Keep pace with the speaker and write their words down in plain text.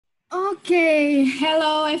Oke,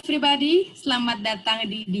 hello everybody. Selamat datang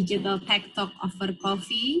di Digital Tech Talk Over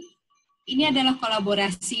Coffee. Ini adalah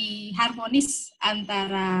kolaborasi harmonis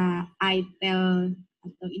antara iTELL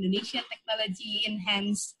atau Indonesia Technology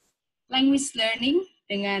Enhanced Language Learning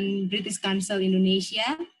dengan British Council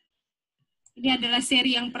Indonesia. Ini adalah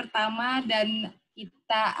seri yang pertama dan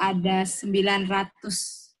kita ada 900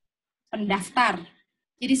 pendaftar.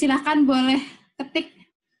 Jadi silakan boleh ketik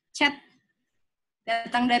chat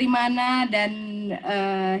datang dari mana dan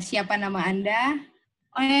siapa nama Anda.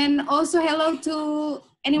 And also hello to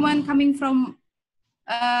anyone coming from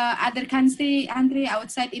other country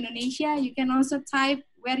outside Indonesia. You can also type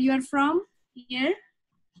where you are from here.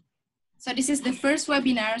 So this is the first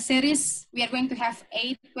webinar series. We are going to have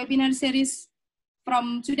 8 webinar series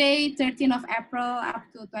from today, 13th of April up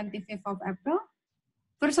to 25th of April.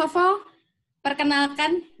 First of all,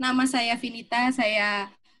 perkenalkan, nama saya Vinita,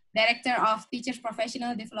 saya Director of Teachers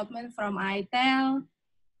Professional Development from iTELL,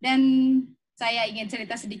 dan saya ingin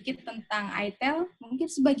cerita sedikit tentang iTELL.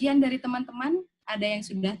 Mungkin sebagian dari teman-teman ada yang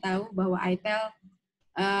sudah tahu bahwa iTELL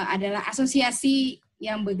adalah asosiasi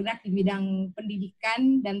yang bergerak di bidang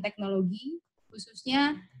pendidikan dan teknologi,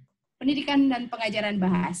 khususnya pendidikan dan pengajaran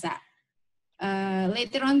bahasa.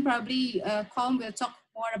 Later on, probably Colm will talk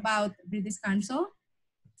more about British Council.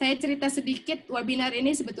 Saya cerita sedikit, webinar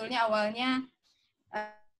ini sebetulnya awalnya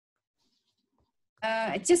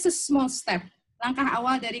just a small step, langkah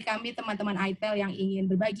awal dari kami teman-teman iTELL yang ingin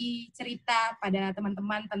berbagi cerita pada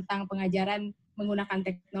teman-teman tentang pengajaran menggunakan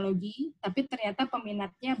teknologi, tapi ternyata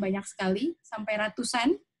peminatnya banyak sekali, sampai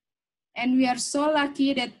ratusan. And we are so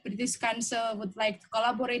lucky that British Council would like to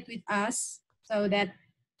collaborate with us so that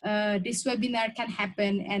this webinar can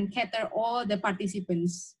happen and cater all the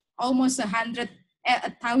participants, almost 1,000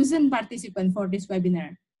 participants for this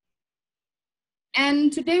webinar.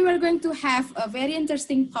 And today we're going to have a very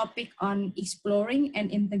interesting topic on exploring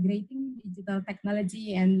and integrating digital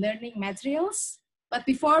technology and learning materials. But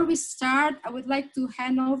before we start, I would like to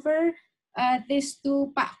hand over this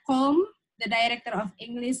to Pak Colm, the Director of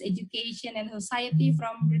English Education and Society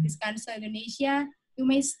from British Council Indonesia. You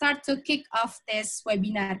may start to kick off this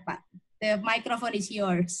webinar, Pak. The microphone is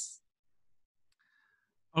yours.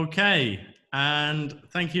 Okay, and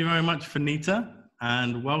thank you very much, Finita.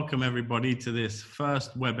 And welcome everybody to this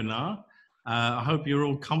first webinar. I hope you're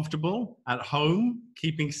all comfortable at home,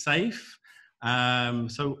 keeping safe.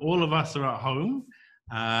 So all of us are at home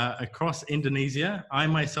across Indonesia. I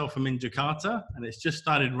myself am in Jakarta and it's just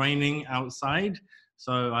started raining outside.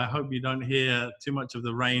 So I hope you don't hear too much of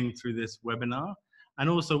the rain through this webinar.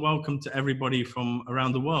 And also welcome to everybody from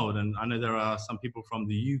around the world. And I know there are some people from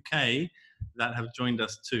the UK that have joined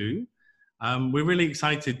us too. We're really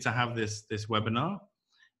excited to have this webinar.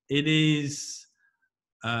 It is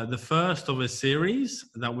the first of a series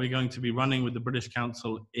that we're going to be running with the British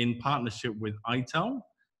Council in partnership with iTELL,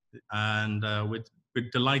 and we're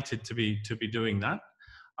delighted to be doing that.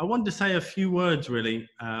 I want to say a few words really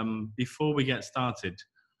before we get started.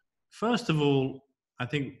 First of all, I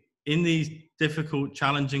think in these difficult,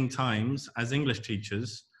 challenging times as English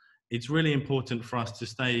teachers, it's really important for us to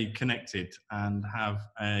stay connected and have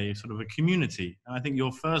a sort of a community. And I think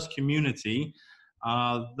your first community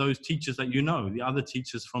are those teachers that you know, the other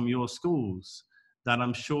teachers from your schools that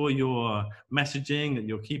I'm sure you're messaging, that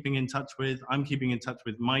you're keeping in touch with. I'm keeping in touch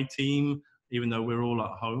with my team, even though we're all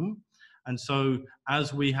at home. And so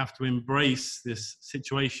as we have to embrace this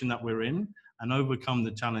situation that we're in and overcome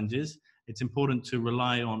the challenges, it's important to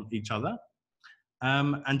rely on each other.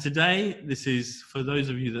 And today, this is, for those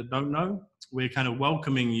of you that don't know, we're kind of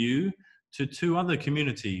welcoming you to 2 other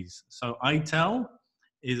communities. So iTELL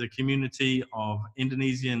is a community of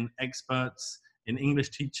Indonesian experts in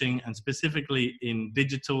English teaching and specifically in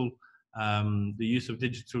digital, the use of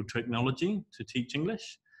digital technology to teach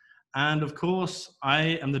English. And of course,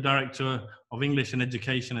 I am the Director of English and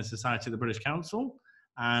Education and Society at the British Council.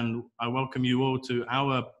 And I welcome you all to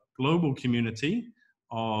our global community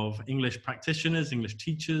of English practitioners, English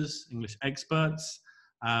teachers, English experts.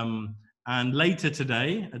 And later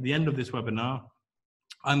today, at the end of this webinar,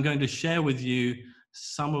 I'm going to share with you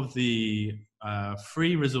some of the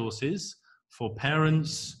free resources for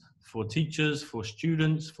parents, for teachers, for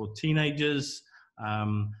students, for teenagers,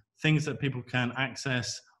 things that people can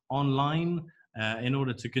access online in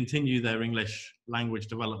order to continue their English language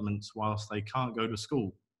developments whilst they can't go to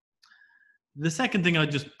school. The second thing I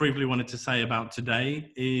just briefly wanted to say about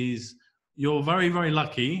today is you're very, very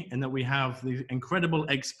lucky in that we have these incredible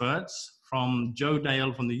experts from Joe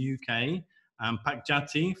Dale from the UK and Pak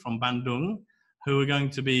Jati from Bandung, who are going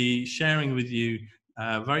to be sharing with you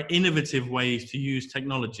very innovative ways to use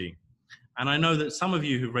technology. And I know that some of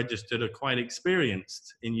you who registered are quite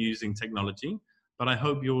experienced in using technology, but I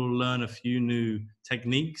hope you'll learn a few new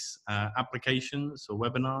techniques, applications or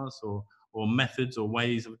webinars or methods or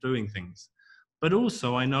ways of doing things. But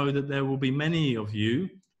also I know that there will be many of you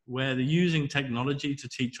where the using technology to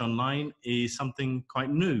teach online is something quite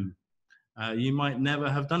new. You might never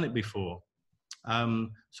have done it before.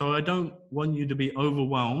 So I don't want you to be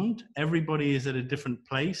overwhelmed. Everybody is at a different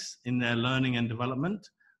place in their learning and development.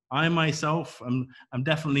 I myself am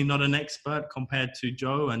definitely not an expert compared to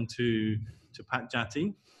Joe and to Pat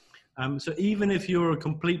Jati. So even if you're a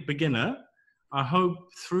complete beginner, I hope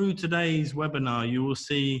through today's webinar you will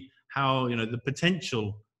see how, you know, the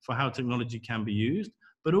potential for how technology can be used,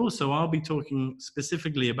 but also I'll be talking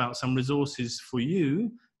specifically about some resources for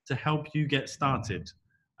you to help you get started,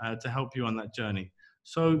 to help you on that journey.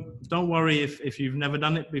 So don't worry if you've never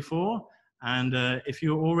done it before, and if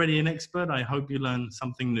you're already an expert, I hope you learn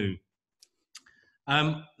something new.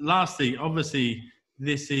 Lastly, obviously,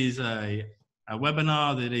 this is a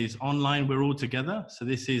webinar that is online. We're all together. So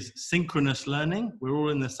this is synchronous learning. We're all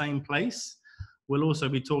in the same place. We'll also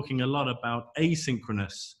be talking a lot about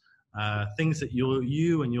asynchronous things that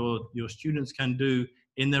you and your students can do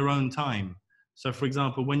in their own time. So for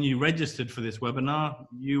example, when you registered for this webinar,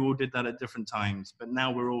 you all did that at different times, but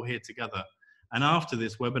now we're all here together. And after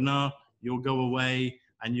this webinar, you'll go away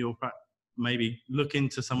and you'll maybe look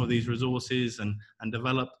into some of these resources and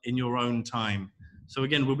develop in your own time. So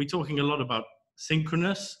again, we'll be talking a lot about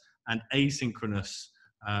synchronous and asynchronous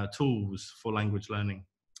tools for language learning.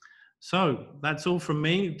 So that's all from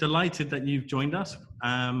me. Delighted that you've joined us.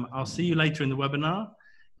 I'll see you later in the webinar.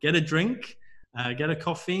 Get a drink, get a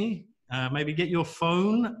coffee, maybe get your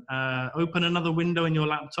phone, open another window in your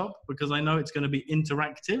laptop, because I know it's going to be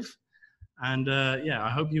interactive. And yeah, I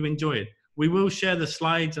hope you enjoy it. We will share the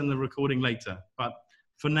slides and the recording later. But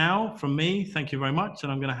for now, from me, thank you very much.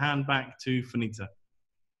 And I'm going to hand back to Fanita.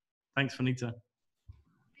 Thanks, Fanita.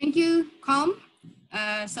 Thank you, Colm.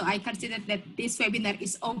 So I consider that this webinar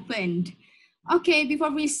is opened. Okay, before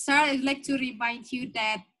we start, I'd like to remind you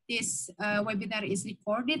that this webinar is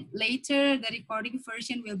recorded. Later, the recording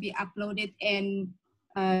version will be uploaded in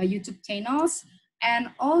YouTube channels. And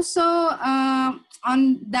also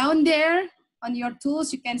on down there on your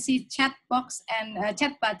tools, you can see chat box and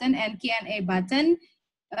chat button and Q&A button.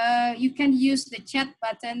 You can use the chat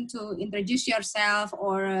button to introduce yourself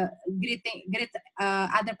or greet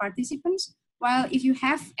other participants. While if you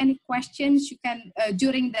have any questions, you can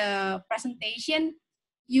during the presentation,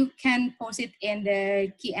 you can post it in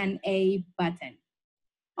the Q&A button.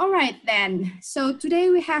 All right then. So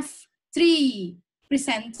today we have 3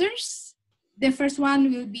 presenters. The first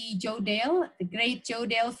one will be Joe Dale, the great Joe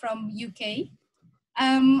Dale from UK.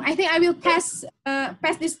 I think I will pass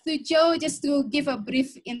this to Joe just to give a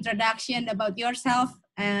brief introduction about yourself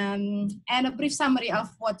and a brief summary of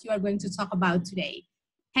what you are going to talk about today.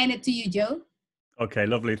 Hand it to you, Joe. Okay,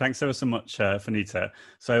 lovely. Thanks ever so much, Fanita.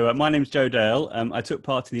 So my name's Joe Dale. I took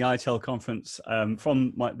part in the iTELL conference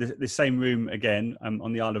from the same room again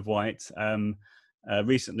on the Isle of Wight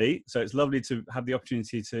recently. So it's lovely to have the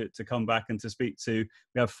opportunity to come back and to speak to.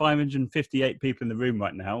 We have 558 people in the room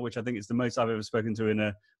right now, which I think is the most I've ever spoken to in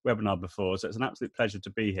a webinar before. So it's an absolute pleasure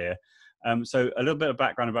to be here. So a little bit of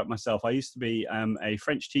background about myself. I used to be a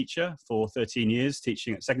French teacher for 13 years,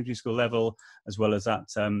 teaching at secondary school level, as well as at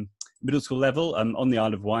middle school level on the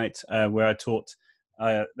Isle of Wight, where I taught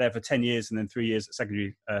there for 10 years and then 3 years at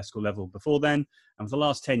secondary school level before then. And for the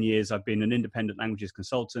last 10 years, I've been an independent languages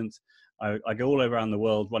consultant. I go all around the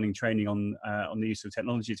world running training on the use of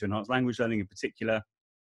technology to enhance language learning in particular.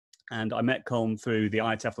 And I met Colm through the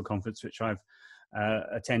iTELL conference, which I've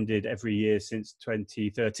attended every year since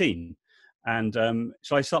 2013. And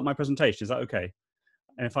shall I start my presentation? Is that okay?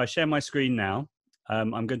 And if I share my screen now,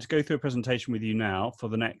 I'm going to go through a presentation with you now for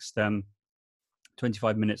the next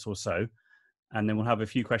 25 minutes or so, and then we'll have a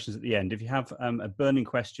few questions at the end. If you have a burning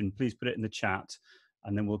question, please put it in the chat,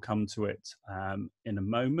 and then we'll come to it in a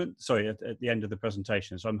moment. Sorry, at the end of the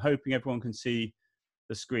presentation. So I'm hoping everyone can see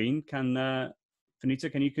the screen.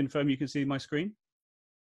 Fanita, can you confirm you can see my screen?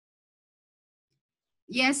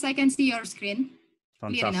 Yes, I can see your screen.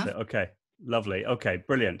 Fantastic. Okay, lovely. Okay,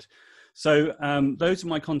 brilliant. So those are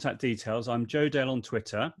my contact details. I'm Joe Dale on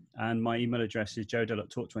Twitter, and my email address is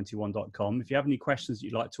joedale@talk21.com. If you have any questions that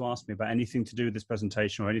you'd like to ask me about anything to do with this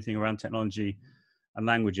presentation or anything around technology and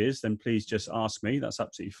languages, then please just ask me. That's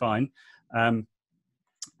absolutely fine.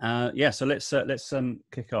 Yeah, so let's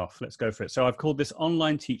kick off. Let's go for it. So I've called this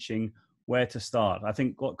Online Teaching Where to Start. I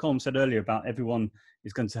think what Colm said earlier about everyone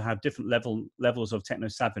is going to have different levels of techno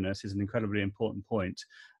savviness is an incredibly important point.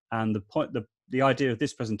 And the the idea of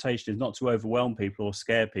this presentation is not to overwhelm people or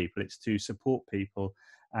scare people, it's to support people.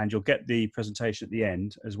 And you'll get the presentation at the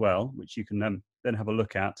end as well, which you can then have a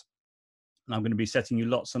look at. And I'm going to be setting you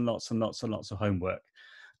lots and lots and lots and lots of homework.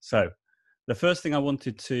 So the first thing I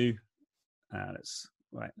wanted to,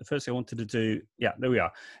 the first thing I wanted to do, yeah, there we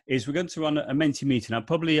are, is we're going to run a Mentimeter. Now,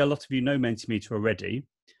 probably a lot of you know Mentimeter already.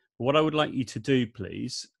 But what I would like you to do,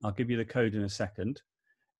 please, I'll give you the code in a second,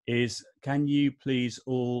 is can you please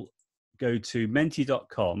all go to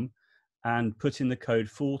menti.com and put in the code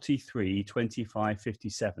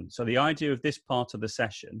 432557. So the idea of this part of the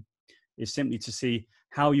session is simply to see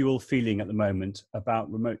how you're all feeling at the moment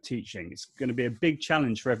about remote teaching. It's going to be a big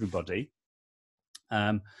challenge for everybody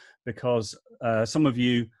because some of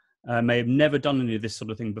you may have never done any of this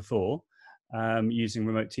sort of thing before using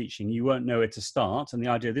remote teaching. You won't know where to start. And the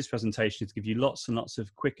idea of this presentation is to give you lots and lots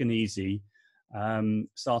of quick and easy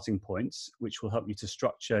starting points, which will help you to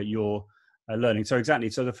structure your learning. So exactly.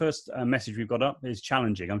 So the first message we've got up is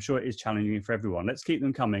challenging. I'm sure it is challenging for everyone. Let's keep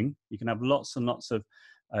them coming. You can have lots and lots of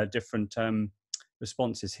different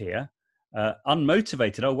responses here.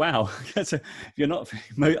 Unmotivated. Oh wow! So if you're not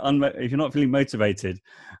feeling motivated,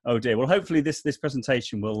 oh dear. Well, hopefully this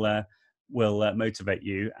presentation will motivate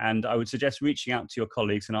you. And I would suggest reaching out to your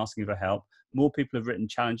colleagues and asking for help. More people have written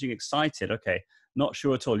challenging, excited. Okay, not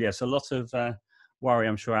sure at all. Yes, a lot of worry,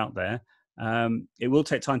 I'm sure, out there. It will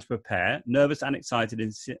take time to prepare. Nervous and excited in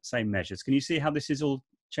the same measures. Can you see how this is all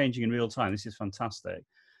changing in real time? This is fantastic.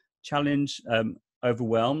 Challenge,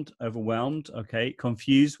 overwhelmed. Okay,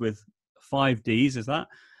 confused with 5 Ds. Is that?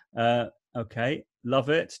 Okay, love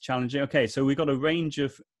it. Challenging. Okay, so we've got a range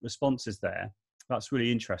of responses there. That's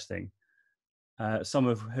really interesting. Some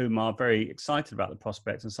of whom are very excited about the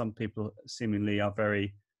prospect, and some people seemingly are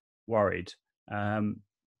very worried.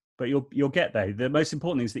 But you'll get there. The most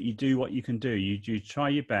important thing is that you do what you can do. You try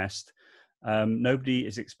your best. Nobody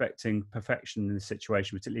is expecting perfection in this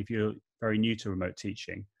situation, particularly if you're very new to remote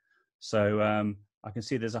teaching. So I can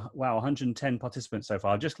see there's 110 participants so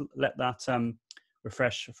far. I'll just let that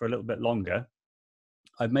refresh for a little bit longer.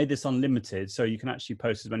 I've made this unlimited, so you can actually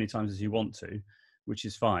post as many times as you want to, which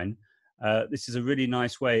is fine. This is a really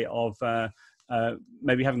nice way of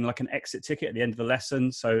maybe having like an exit ticket at the end of the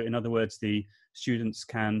lesson. So in other words, the students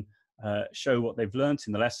can show what they've learned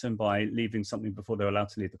in the lesson by leaving something before they're allowed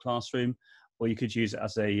to leave the classroom, or you could use it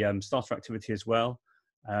as a starter activity as well.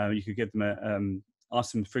 You could give them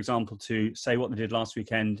ask them, for example, to say what they did last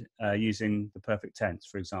weekend using the perfect tense,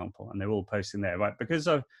 for example, and they're all posting there, right? Because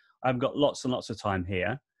I've got lots and lots of time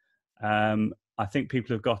here. I think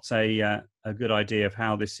people have got a good idea of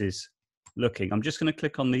how this is looking. I'm just going to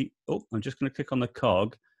click on the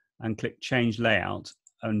cog and click change layout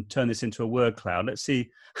and turn this into a word cloud. Let's see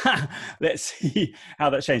how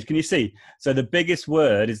that changed. Can you see? So the biggest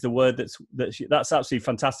word is the word that's absolutely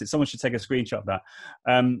fantastic. Someone should take a screenshot of that.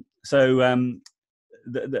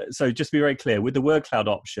 So just to be very clear, with the word cloud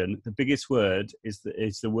option, the biggest word is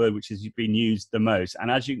the word which has been used the most.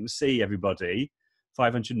 And as you can see, everybody,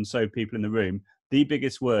 500 and so people in the room, the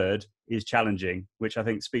biggest word is challenging, which I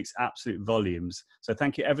think speaks absolute volumes. So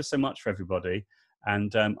thank you ever so much for everybody.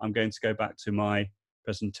 And I'm going to go back to my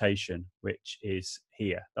presentation, which is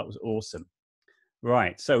here. That was awesome.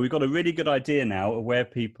 Right, so we've got a really good idea now of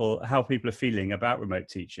how people are feeling about remote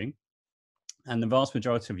teaching. And the vast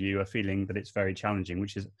majority of you are feeling that it's very challenging,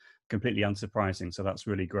 which is completely unsurprising. So that's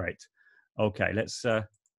really great. Okay, let's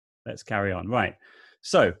carry on. Right,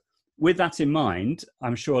 so with that in mind,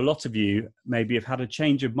 I'm sure a lot of you maybe have had a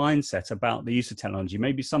change of mindset about the use of technology.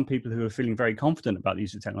 Maybe some people who are feeling very confident about the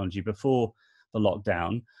use of technology before the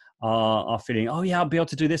lockdown are feeling, oh yeah, I'll be able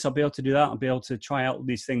to do this, I'll be able to do that, I'll be able to try out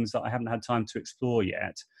these things that I haven't had time to explore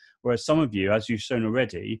yet. Whereas some of you, as you've shown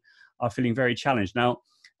already, are feeling very challenged. Now,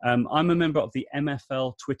 I'm a member of the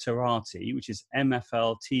MFL Twitterati, which is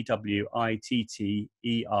MFL TWITTERATI,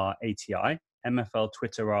 MFL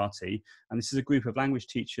Twitterati, and this is a group of language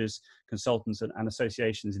teachers, consultants, and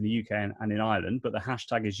associations in the UK and in Ireland, but the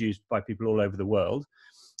hashtag is used by people all over the world.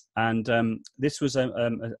 And this was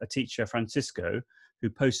a teacher, Francisco, who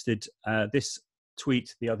posted this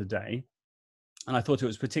tweet the other day, and I thought it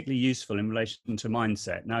was particularly useful in relation to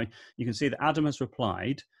mindset. Now, you can see that Adam has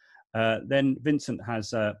replied, then Vincent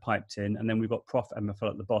has piped in, and then we've got Prof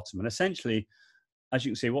MFL at the bottom. And essentially, as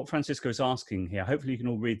you can see, what Francisco is asking here, hopefully you can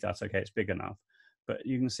all read that, okay, it's big enough. But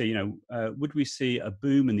you can see, would we see a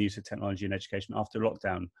boom in the use of technology in education after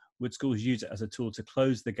lockdown? Would schools use it as a tool to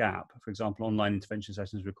close the gap? For example, online intervention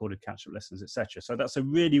sessions, recorded catch-up lessons, etc. So that's a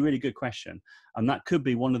really, really good question. And that could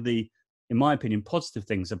be one of the, in my opinion, positive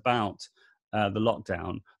things about the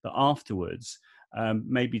lockdown, that afterwards,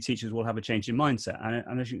 maybe teachers will have a change in mindset.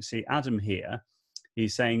 And as you can see, Adam here,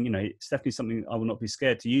 he's saying, it's definitely something I will not be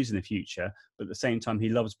scared to use in the future, but at the same time, he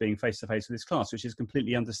loves being face-to-face with his class, which is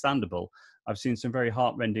completely understandable. I've seen some very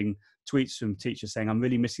heart-rending tweets from teachers saying, I'm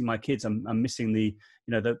really missing my kids. I'm missing the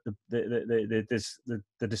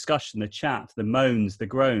discussion, the chat, the moans, the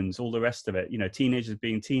groans, all the rest of it, teenagers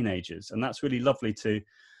being teenagers. And that's really lovely to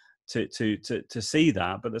see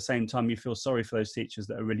that, but at the same time, you feel sorry for those teachers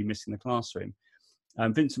that are really missing the classroom.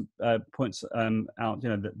 Vincent points out,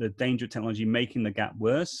 the danger of technology making the gap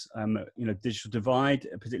worse. Digital divide,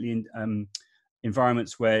 particularly in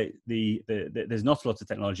environments where there's not a lot of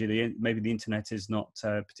technology. Maybe the internet is not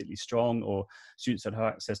particularly strong, or students don't have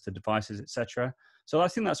access to devices, etc. So I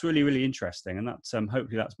think that's really, really interesting, and that's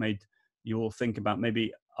hopefully that's made you all think about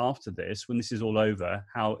maybe after this, when this is all over,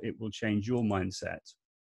 how it will change your mindset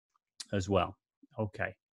as well.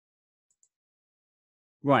 Okay.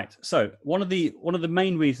 Right. So one of the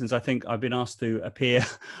main reasons I think I've been asked to appear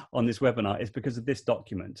on this webinar is because of this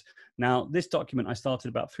document. Now, this document I started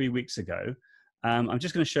about 3 weeks ago. I'm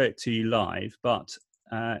just going to show it to you live, but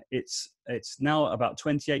it's now about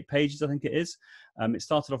 28 pages, I think it is. It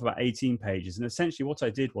started off about 18 pages. And essentially what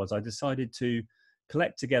I did was I decided to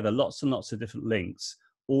collect together lots and lots of different links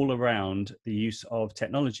all around the use of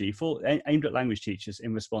technology aimed at language teachers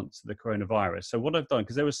in response to the coronavirus. So what I've done,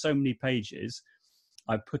 because there were so many pages,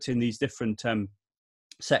 I put in these different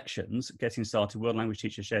sections: getting started, world language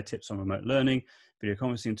teachers share tips on remote learning, video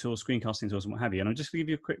conferencing tools, screencasting tools, and what have you. And I'm just going to give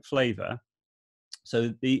you a quick flavor.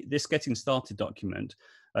 So this getting started document,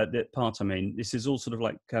 that part this is all sort of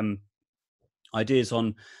like ideas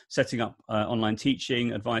on setting up online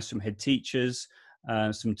teaching, advice from head teachers,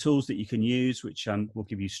 some tools that you can use, which will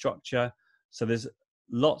give you structure. So there's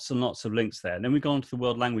lots and lots of links there. And then we go on to the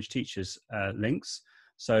world language teachers links.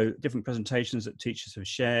 So different presentations that teachers have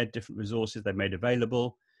shared, different resources they've made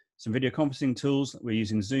available, some video conferencing tools. We're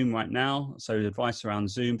using Zoom right now, so advice around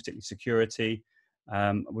Zoom, particularly security.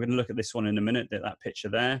 We're going to look at this one in a minute, that picture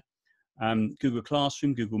there. Google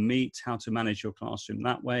Classroom, Google Meet, how to manage your classroom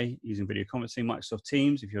that way, using video conferencing, Microsoft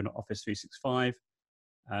Teams, if you're in an Office 365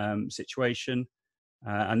 situation.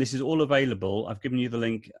 And this is all available. I've given you the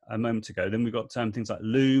link a moment ago. Then we've got things like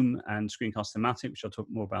Loom and Screencast-O-Matic, which I'll talk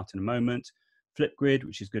more about in a moment. Flipgrid,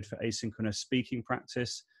 which is good for asynchronous speaking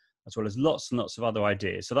practice, as well as lots and lots of other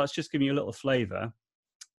ideas. So that's just giving you a little flavor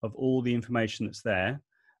of all the information that's there.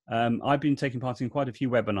 I've been taking part in quite a few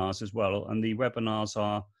webinars as well, and the webinars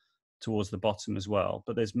are towards the bottom as well,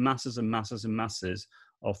 but there's masses and masses and masses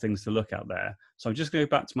of things to look at there. So I'm just going to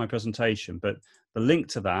go back to my presentation, but the link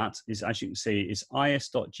to that is, as you can see, is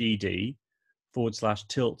is.gd/tilt/Joe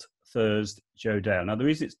Dale. Now, the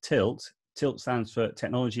reason it's TILT stands for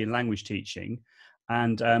Technology and Language Teaching.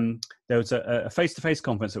 And there was a face-to-face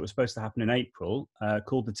conference that was supposed to happen in April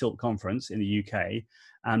called the TILT Conference in the UK.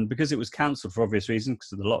 And because it was cancelled for obvious reasons,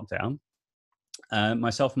 because of the lockdown,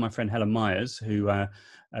 myself and my friend Helen Myers, who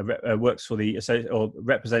works for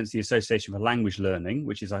represents the Association for Language Learning,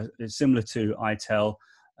 which is similar to iTELL,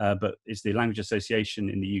 but it's the language association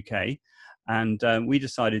in the UK. And we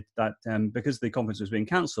decided that because the conference was being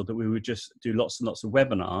cancelled, that we would just do lots and lots of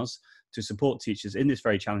webinars to support teachers in this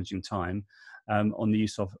very challenging time on the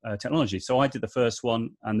use of technology. So I did the first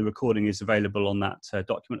one, and the recording is available on that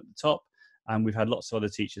document at the top. And we've had lots of other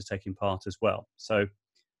teachers taking part as well. So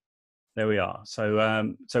there we are.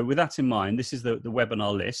 So so with that in mind, this is the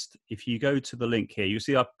webinar list. If you go to the link here, you'll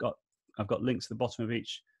see I've got links at the bottom of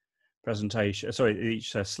each presentation,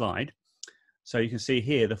 each slide. So you can see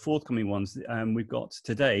here the forthcoming ones. We've got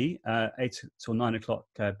today, 8 till 9 o'clock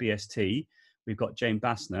BST. We've got Jane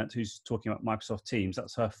Bassnett, who's talking about Microsoft Teams.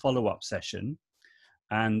 That's her follow-up session.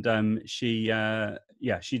 And she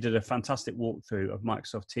did a fantastic walkthrough of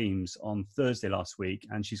Microsoft Teams on Thursday last week.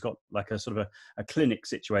 And she's got like a sort of a clinic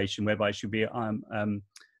situation whereby she'll be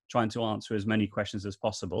trying to answer as many questions as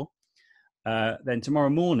possible. Then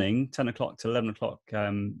tomorrow morning, 10 o'clock to 11 o'clock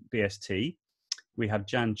BST, we have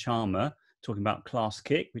Jan Charmer talking about Class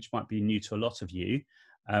Kick, which might be new to a lot of you,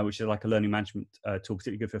 which is like a learning management tool,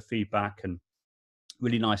 particularly good for feedback and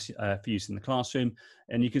really nice for use in the classroom.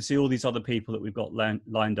 And you can see all these other people that we've got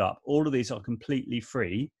lined up. All of these are completely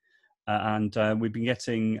free. And we've been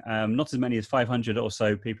getting not as many as 500 or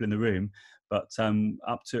so people in the room, but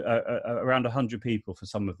up to around 100 people for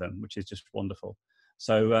some of them, which is just wonderful.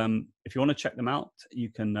 So if you want to check them out, you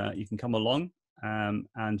can come along,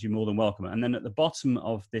 and you're more than welcome. And then at the bottom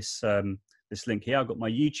of this this link here, I've got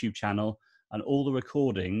my YouTube channel, and all the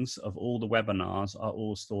recordings of all the webinars are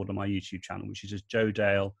all stored on my YouTube channel, which is just Joe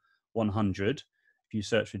Dale 100. If you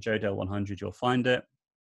search for Joe Dale 100, you'll find it.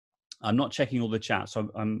 I'm not checking all the chat, so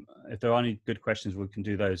if there are any good questions, we can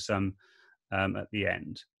do those at the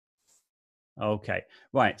end. Okay,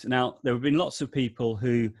 right. Now, there have been lots of people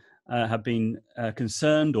who have been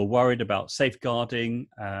concerned or worried about safeguarding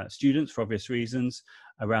students for obvious reasons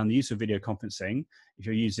around the use of video conferencing. If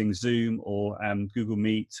you're using Zoom or Google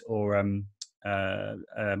Meet or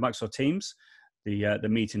Microsoft Teams, the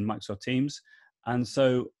Meet in Microsoft Teams. And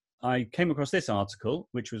so I came across this article,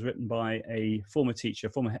 which was written by a former teacher,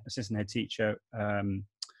 former assistant head teacher,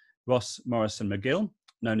 Ross Morrison McGill,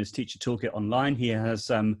 known as Teacher Toolkit Online. He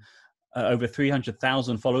has over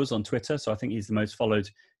 300,000 followers on Twitter. So I think he's the most followed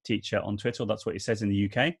teacher on Twitter. That's what he says in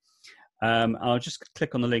the UK. I'll just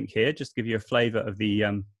click on the link here, just to give you a flavor of the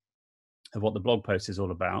of what the blog post is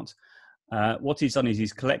all about. What he's done is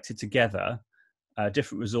he's collected together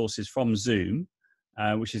different resources from Zoom,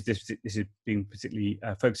 which is this is being particularly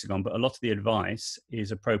focusing on, but a lot of the advice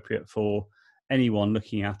is appropriate for anyone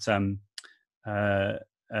looking at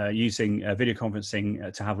using video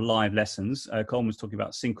conferencing to have live lessons. Colm was talking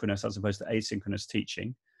about synchronous as opposed to asynchronous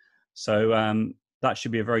teaching. So that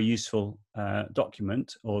should be a very useful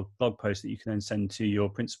document or blog post that you can then send to your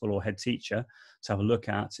principal or head teacher to have a look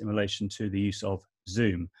at in relation to the use of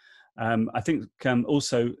Zoom. I think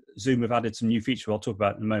also Zoom have added some new features I'll talk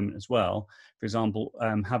about in a moment as well. For example,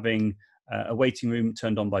 having a waiting room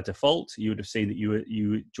turned on by default. You would have seen that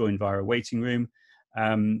you joined via a waiting room.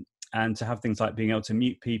 And to have things like being able to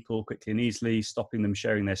mute people quickly and easily, stopping them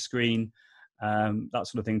sharing their screen, that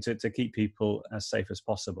sort of thing to keep people as safe as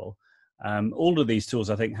possible. All of these tools,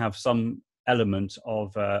 I think, have some element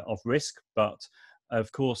of risk, but of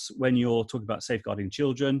course, when you're talking about safeguarding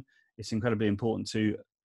children, it's incredibly important to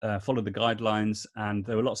follow the guidelines, and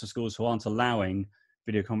there are lots of schools who aren't allowing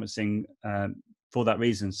video conferencing for that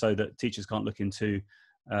reason, so that teachers can't look into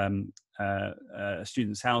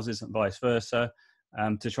students' houses and vice versa,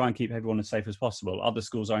 to try and keep everyone as safe as possible. Other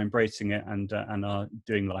schools are embracing it and are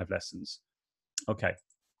doing live lessons. Okay,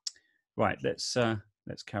 right, let's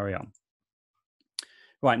carry on.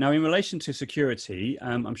 Right, now in relation to security,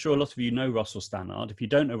 I'm sure a lot of you know Russell Stannard. If you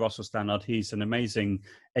don't know Russell Stannard, he's an amazing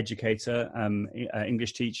educator,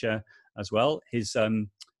 English teacher as well. His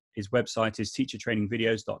website is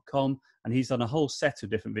teachertrainingvideos.com, and he's done a whole set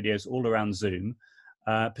of different videos all around Zoom,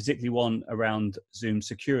 particularly one around Zoom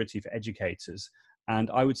security for educators.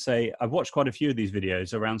 And I would say I've watched quite a few of these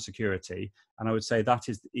videos around security, and I would say that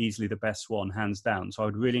is easily the best one, hands down. So I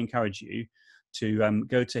would really encourage you to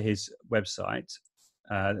go to his website.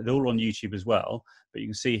 They're all on YouTube as well, but you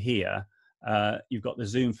can see here, you've got the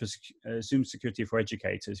Zoom security for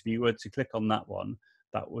educators. If you were to click on that one,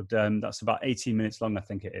 that would that's about 18 minutes long, I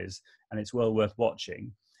think it is, and it's well worth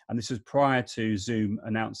watching. And this was prior to Zoom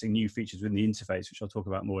announcing new features within the interface, which I'll talk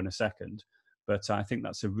about more in a second. But I think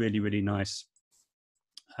that's a really, really nice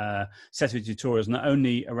set of tutorials, not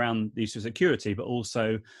only around the use of security, but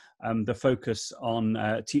also the focus on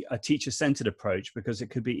a teacher-centered approach, because it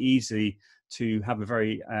could be easy to have a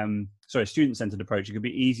very, student-centered approach. It could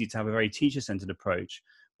be easy to have a very teacher-centered approach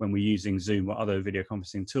when we're using Zoom or other video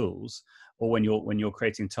conferencing tools, or when you're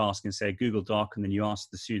creating tasks in, say, a Google Doc, and then you ask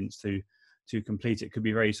the students to complete it. It could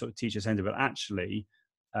be very sort of teacher-centered, but actually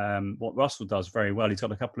what Russell does very well, he's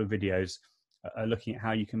got a couple of videos looking at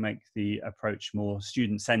how you can make the approach more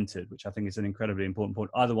student-centered, which I think is an incredibly important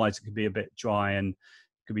point. Otherwise, it could be a bit dry and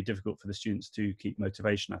it could be difficult for the students to keep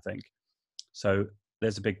motivation, I think. So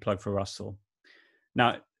there's a big plug for Russell.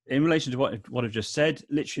 Now, in relation to what I've just said,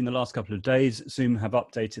 literally in the last couple of days, Zoom have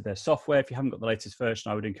updated their software. If you haven't got the latest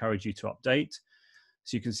version, I would encourage you to update.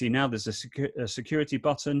 So you can see now there's a security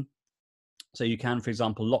button. So you can, for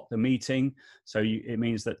example, lock the meeting. So it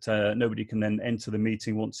means that nobody can then enter the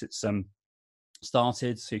meeting once it's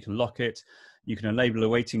started, so you can lock it. You can enable a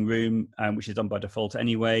waiting room, which is done by default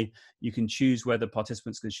anyway. You can choose whether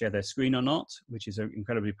participants can share their screen or not, which is an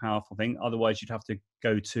incredibly powerful thing. Otherwise, you'd have to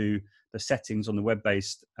go to the settings on the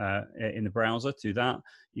web-based in the browser to do that.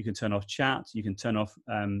 You can turn off chat. You can turn off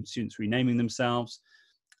students renaming themselves.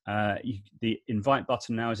 The invite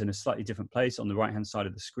button now is in a slightly different place on the right-hand side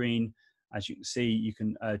of the screen. As you can see, you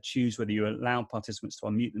can choose whether you allow participants to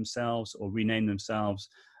unmute themselves or rename themselves,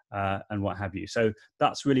 and what have you. So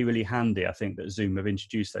that's really, really handy. I think that Zoom have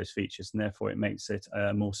introduced those features, and therefore it makes it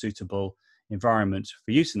a more suitable environment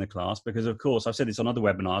for use in the class. Because of course, I've said this on other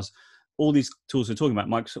webinars, all these tools we're talking about,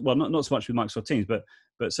 Microsoft, well, not so much with Microsoft Teams, but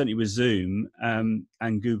certainly with Zoom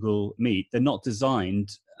and Google Meet, they're not designed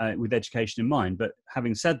with education in mind. But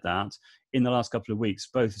having said that, in the last couple of weeks,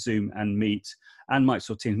 both Zoom and Meet and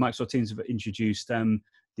Microsoft Teams have introduced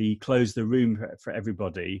the close the room for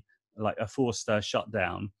everybody, like a forced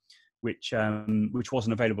shutdown, which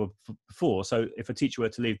wasn't available before. So if a teacher were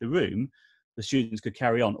to leave the room, the students could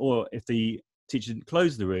carry on, or if the teacher didn't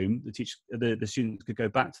close the room, the students could go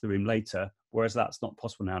back to the room later, whereas that's not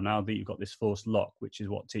possible now that you've got this forced lock, which is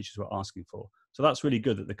what teachers were asking for. So that's really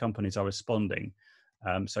good that the companies are responding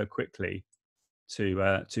so quickly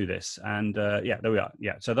to this. And yeah, there we are.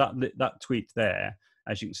 Yeah, so that tweet there,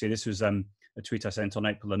 as you can see, this was a tweet I sent on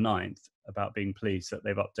April the 9th about being pleased that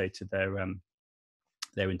they've updated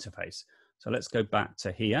their interface. So let's go back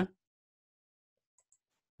to here.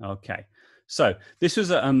 Okay, so this was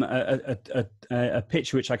a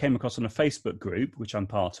picture which I came across on a Facebook group, which I'm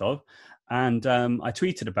part of, and I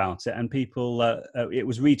tweeted about it, and people, it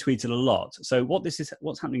was retweeted a lot. So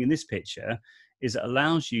what's happening in this picture is it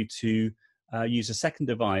allows you to use a second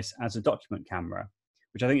device as a document camera,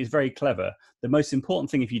 which I think is very clever. The most important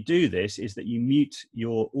thing if you do this is that you mute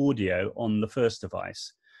your audio on the first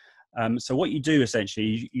device. So what you do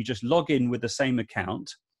essentially, you just log in with the same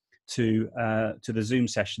account to the Zoom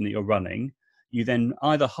session that you're running. You then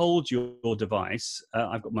either hold your device,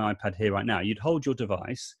 I've got my iPad here right now, you'd hold your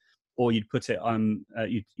device, or you'd put it on,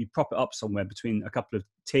 you'd prop it up somewhere between a couple of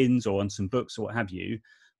tins or on some books or what have you,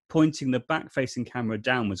 pointing the back-facing camera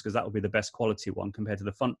downwards, because that will be the best quality one compared to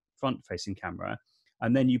the front-facing camera.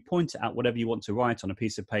 And then you point it out whatever you want to write on a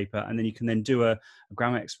piece of paper, and then you can then do a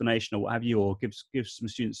grammar explanation or what have you, or give some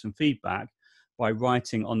students some feedback by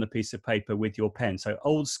writing on the piece of paper with your pen. So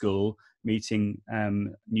old school meeting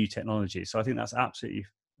new technology. So I think that's absolutely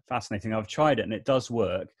fascinating. I've tried it and it does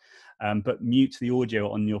work, but mute the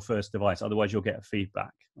audio on your first device, otherwise you'll get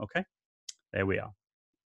feedback. Okay, there we are.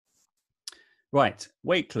 Right,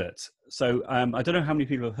 Wakelet. So I don't know how many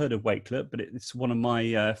people have heard of Wakelet, but it's one of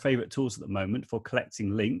my favorite tools at the moment for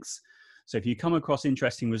collecting links. So if you come across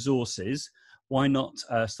interesting resources, why not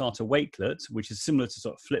start a Wakelet, which is similar to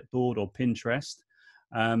sort of Flipboard or Pinterest.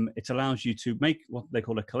 It allows you to make what they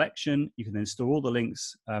call a collection. You can then store all the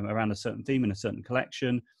links around a certain theme in a certain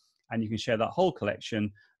collection, and you can share that whole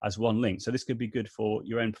collection as one link. So this could be good for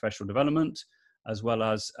your own professional development, as well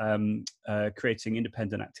as creating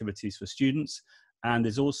independent activities for students. And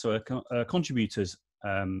there's also a contributors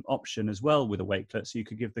option as well with a Wakelet. So you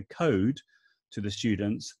could give the code to the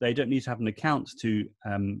students. They don't need to have an account to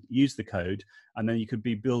use the code. And then you could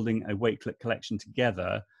be building a Wakelet collection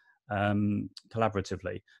together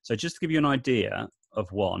collaboratively. So just to give you an idea of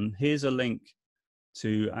one, here's a link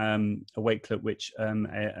to a Wakelet which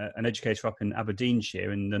an educator up in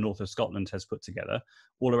Aberdeenshire in the north of Scotland has put together,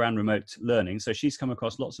 all around remote learning. So she's come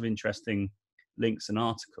across lots of interesting links and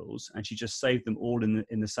articles, and she just saved them all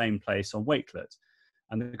in the same place on Wakelet.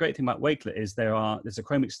 And the great thing about Wakelet is there's a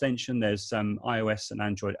Chrome extension, there's some iOS and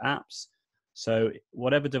Android apps. So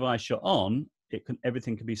whatever device you're on,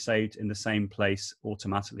 everything can be saved in the same place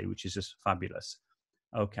automatically, which is just fabulous.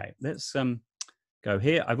 Okay, let's go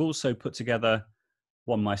here. I've also put together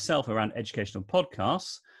one myself around educational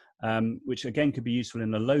podcasts, which again could be useful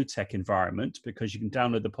in a low-tech environment, because you can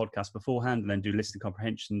download the podcast beforehand and then do listening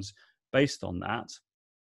comprehensions based on that.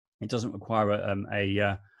 It doesn't require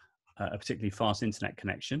a particularly fast internet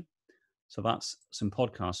connection. So that's some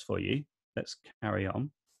podcasts for you. Let's carry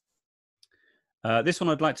on. This one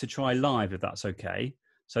I'd like to try live, if that's okay.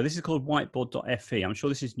 So this is called whiteboard.fe. I'm sure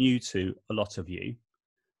this is new to a lot of you.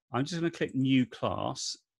 I'm just going to click new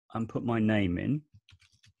class and put my name in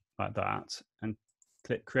like that and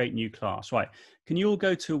click create new class. Right, can you all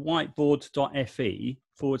go to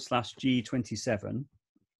whiteboard.fe/G27?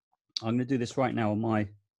 I'm going to do this right now on my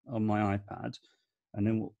iPad, and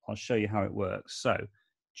then I'll show you how it works. So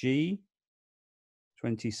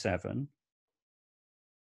G27,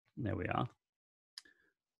 there we are.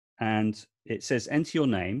 And it says enter your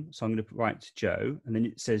name. So I'm going to write Joe, and then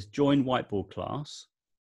it says join whiteboard class,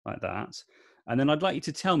 like that. And then I'd like you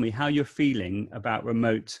to tell me how you're feeling about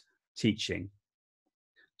remote teaching.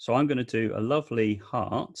 So I'm going to do a lovely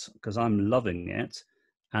heart because I'm loving it.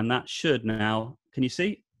 And that should now, can you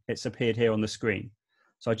see? It's appeared here on the screen.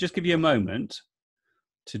 So I'll just give you a moment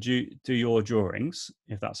to do your drawings,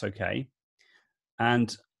 if that's okay.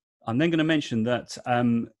 And I'm then going to mention that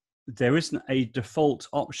there isn't a default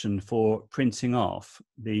option for printing off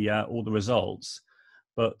all the results,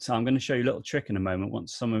 but I'm going to show you a little trick in a moment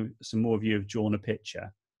once some more of you have drawn a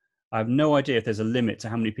picture. I have no idea if there's a limit to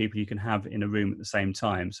how many people you can have in a room at the same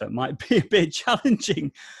time, so it might be a bit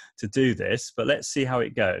challenging to do this, but let's see how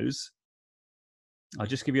it goes. I'll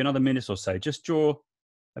just give you another minute or so. Just draw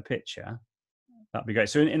a picture. That'd be great.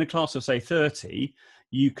 So in a class of, say, 30,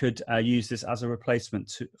 you could use this as a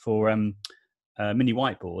replacement for mini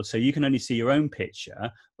whiteboard. So you can only see your own picture,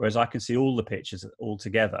 whereas I can see all the pictures all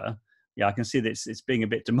together. Yeah, I can see that it's being a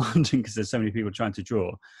bit demanding because there's so many people trying to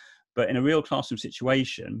draw. But in a real classroom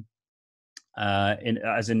situation, in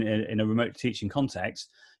a remote teaching context,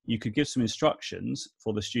 you could give some instructions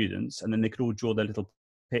for the students, and then they could all draw their little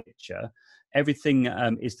picture. Everything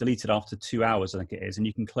is deleted after 2 hours, I think it is, and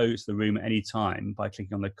you can close the room at any time by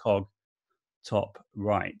clicking on the cog top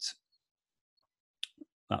right.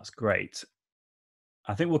 That's great.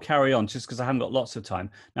 I think we'll carry on just because I haven't got lots of time.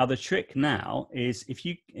 Now, the trick now is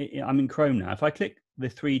I'm in Chrome now. If I click the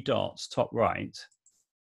 3 dots top right,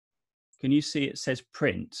 can you see it says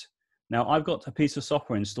print? Now, I've got a piece of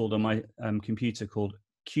software installed on my computer called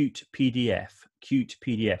Qt PDF,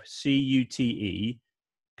 C-U-T-E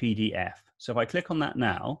PDF. So if I click on that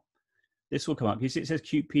now, this will come up. You see it says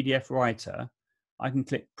Qt PDF Writer. I can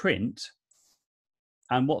click print,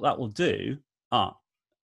 and what that will do,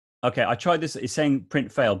 okay, I tried this, it's saying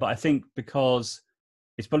print failed, but I think because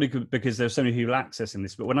it's probably because there's so many people accessing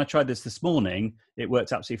this, but when I tried this morning, it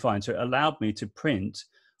worked absolutely fine. So it allowed me to print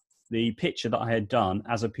the picture that I had done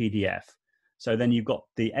as a PDF. So then you've got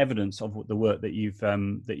the evidence of the work that you've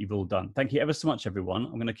all done. Thank you ever so much, everyone.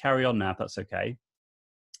 I'm going to carry on now, if that's okay.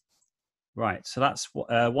 Right, so that's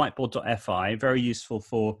whiteboard.fi, very useful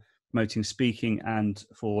for promoting speaking and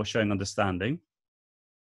for showing understanding.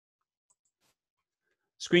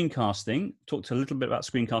 Screencasting, talked a little bit about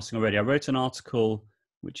screencasting already. I wrote an article,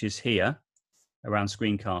 which is here, around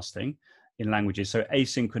screencasting in languages. So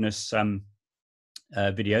asynchronous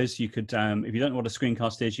videos, you could, if you don't know what a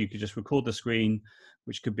screencast is, you could just record the screen,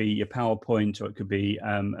 which could be your PowerPoint, or it could be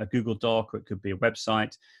a Google Doc, or it could be a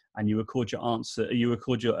website, and you record your answer, you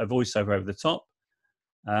record a voiceover over the top.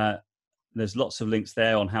 There's lots of links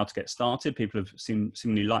there on how to get started. People have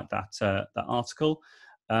seemingly liked that article.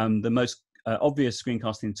 The most obvious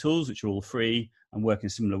screencasting tools, which are all free and work in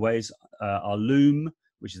similar ways, are Loom,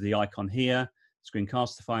 which is the icon here,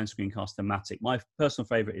 Screencastify and Screencast-O-Matic. My personal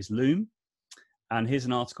favorite is Loom. And here's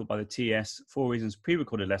an article by the TS, 4 reasons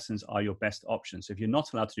pre-recorded lessons are your best option. So if you're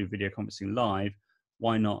not allowed to do video conferencing live,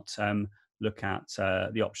 why not look at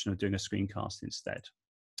the option of doing a screencast instead?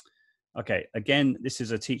 Okay, again, this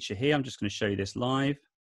is a teacher here. I'm just going to show you this live.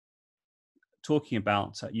 Talking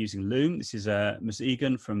about using Loom. This is Ms.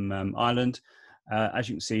 Egan from Ireland. As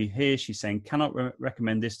you can see here, she's saying, cannot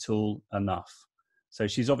recommend this tool enough. So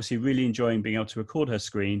she's obviously really enjoying being able to record her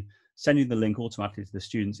screen, sending the link automatically to the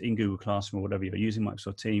students in Google Classroom or whatever you're using,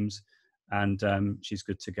 Microsoft Teams, and she's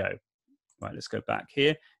good to go. Right, let's go back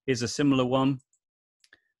here. Here's a similar one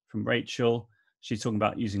from Rachel. She's talking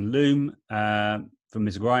about using Loom. From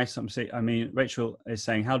Ms. Grice, Rachel is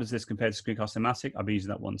saying, how does this compare to Screencast-O-Matic? I've been using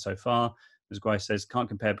that one so far. Ms. Grice says, can't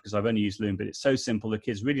compare because I've only used Loom, but it's so simple. The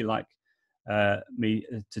kids really like me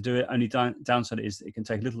to do it. Only downside is it can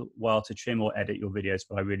take a little while to trim or edit your videos,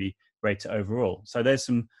 but I really rate it overall. So there's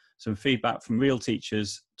some feedback from real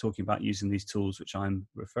teachers talking about using these tools, which I'm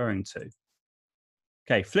referring to.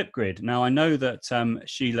 Okay, Flipgrid. Now I know that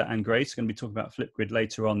Sheila and Grace are going to be talking about Flipgrid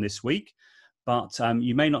later on this week, but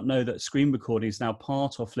you may not know that screen recording is now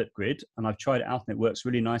part of Flipgrid, and I've tried it out and it works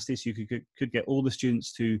really nicely. So you could get all the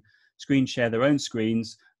students to screen share their own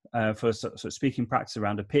screens for sort of speaking practice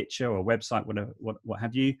around a picture or a website, whatever, what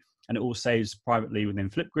have you, and it all saves privately within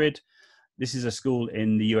Flipgrid. This is a school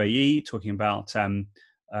in the UAE talking about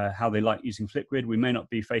how they like using Flipgrid. We may not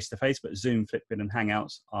be face-to-face, but Zoom, Flipgrid, and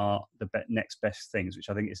Hangouts are the next best things, which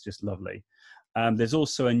I think is just lovely. There's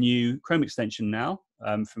also a new Chrome extension now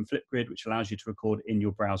from Flipgrid, which allows you to record in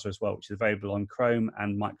your browser as well, which is available on Chrome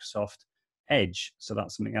and Microsoft Edge. So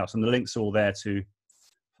that's something else. And the links are all there to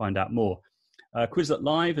find out more. Quizlet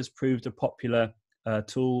Live has proved a popular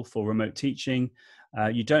tool for remote teaching.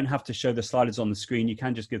 You don't have to show the sliders on the screen. You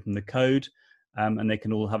can just give them the code and they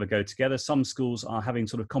can all have a go together. Some schools are having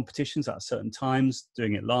sort of competitions at certain times,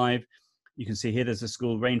 doing it live. You can see here there's a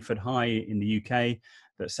school, Rainford High in the UK,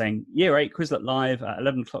 that's saying Year 8 Quizlet Live at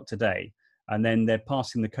 11 o'clock today. And then they're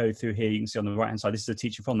passing the code through here. You can see on the right-hand side, this is a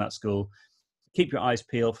teacher from that school. Keep your eyes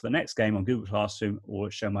peeled for the next game on Google Classroom or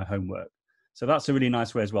show my homework. So that's a really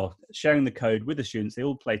nice way as well. Sharing the code with the students, they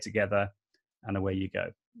all play together and away you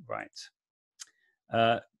go. Right.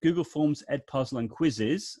 Google Forms, Edpuzzle and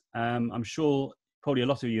Quizzes. I'm sure probably a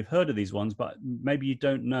lot of you have heard of these ones, but maybe you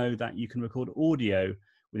don't know that you can record audio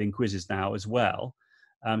within quizzes now as well.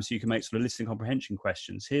 So you can make sort of listening comprehension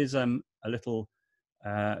questions. Here's a little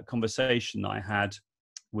conversation I had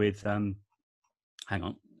with, here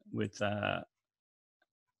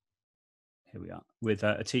we are, with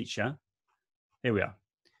a teacher. Here we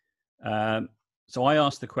are. So I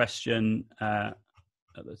asked the question,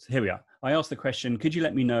 here we are. I asked the question, could you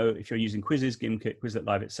let me know if you're using quizzes, Gimkit, Quizlet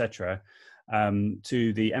Live, etc.,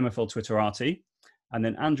 to the MFL Twitterati. And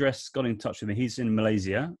then Andres got in touch with me. He's in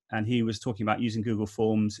Malaysia, and he was talking about using Google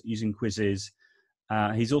Forms, using quizzes.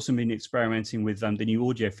 He's also been experimenting with the new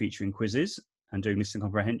audio feature in quizzes and doing listening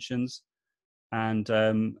comprehensions. And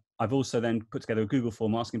I've also then put together a Google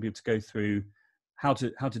form asking people to go through how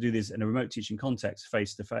to do this in a remote teaching context,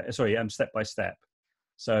 step by step.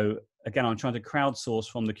 So again, I'm trying to crowdsource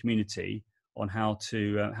from the community on how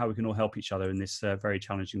we can all help each other in this very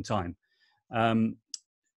challenging time.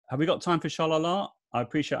 Have we got time for Shalala? I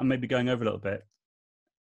appreciate I'm maybe going over a little bit.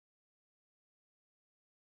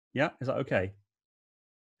 Yeah, is that okay?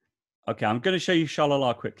 Okay, I'm going to show you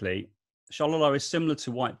Shalala quickly. Shalala is similar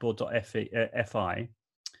to whiteboard.fi.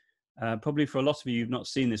 Probably for a lot of you, you've not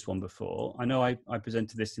seen this one before. I know I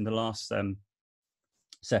presented this in the last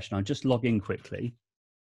session. I'll just log in quickly.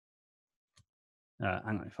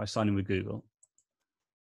 Hang on, if I sign in with Google.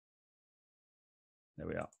 There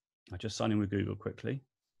we are. I'll just sign in with Google quickly.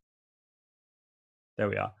 There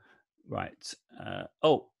we are. Right.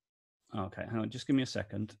 Okay, hang on, just give me a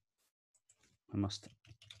second.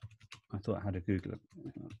 I thought I had a Google.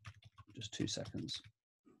 Just 2 seconds.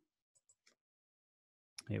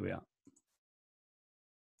 Here we are.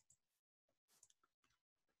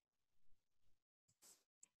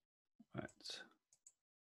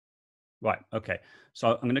 Right, okay.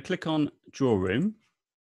 So I'm going to click on Draw Room,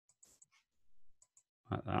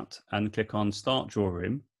 like that, and click on Start Draw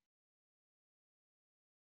Room,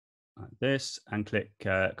 like this, and click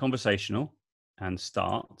Conversational and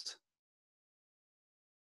Start.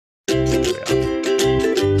 There we are.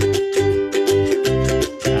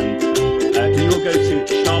 And can you all go to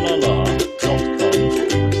shalala.com/draw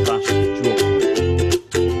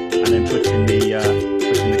and then put in the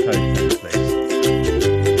code, please.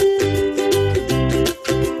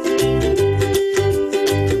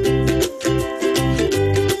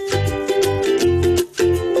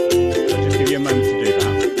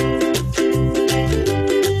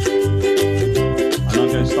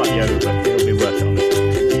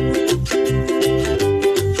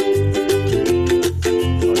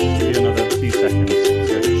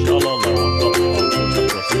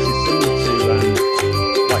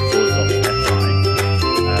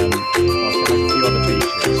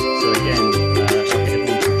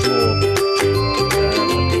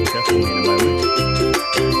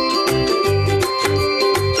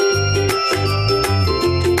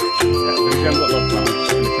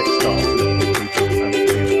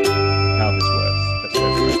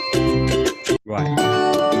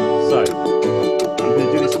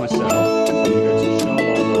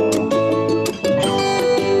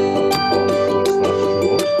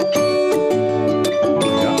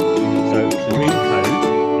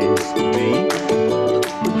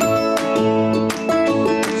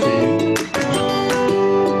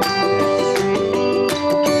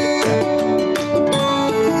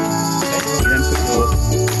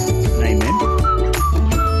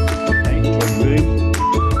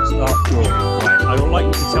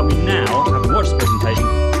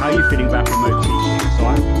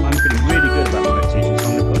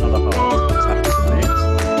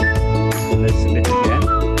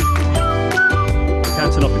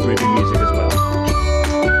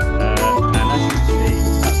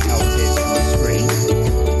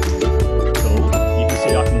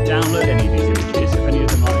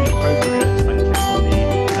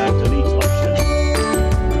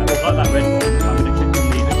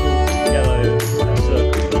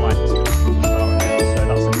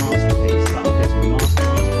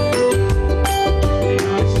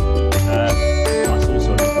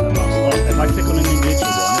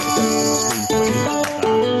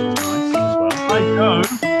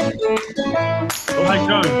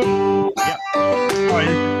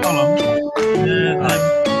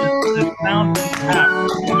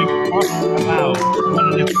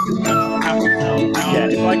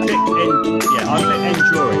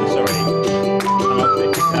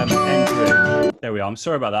 I'm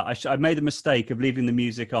sorry about that. I made a mistake of leaving the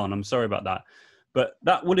music on. I'm sorry about that. But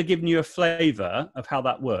that would have given you a flavor of how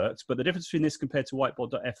that works. But the difference between this compared to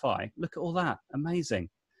whiteboard.fi, look at all that. Amazing.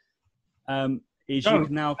 Is you can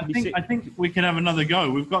now, I think we can have another go.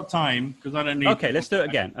 We've got time because I don't need. Okay, let's do it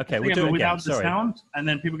again. Okay, we'll do it again. Without the sound, and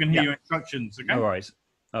then people can hear your instructions. Okay. No worries.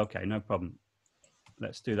 Okay, no problem.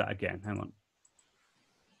 Let's do that again. Hang on.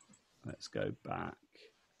 Let's go back.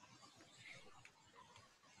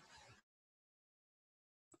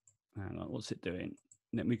 Hang on, what's it doing?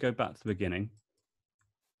 Let me go back to the beginning.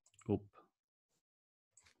 Oop.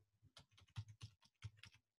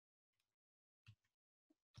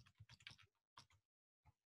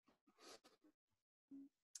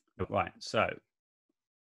 Right, so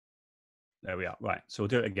There we are. Right. So we'll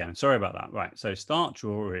do it again. Sorry about that. Right. So start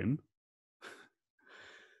drawing.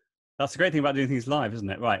 That's the great thing about doing things live, isn't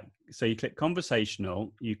it? Right. So you click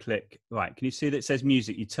conversational, you click, right. Can you see that it says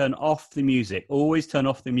music? You turn off the music. Always turn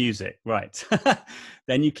off the music. Right.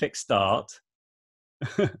 Then you click start.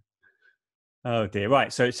 Oh dear.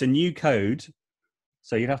 Right. So it's a new code.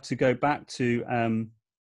 So you have to go back to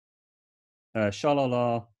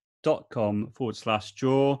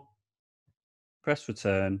shalala.com/draw, press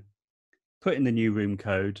return, put in the new room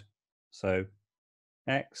code. So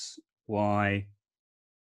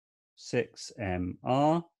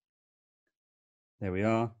XY6MR. There we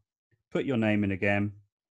are. Put your name in again.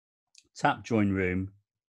 Tap join room.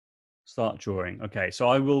 Start drawing. Okay, so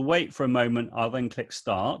I will wait for a moment. I'll then click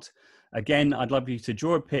start. Again, I'd love you to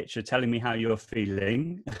draw a picture telling me how you're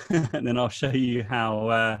feeling. And then I'll show you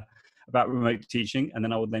how about remote teaching. And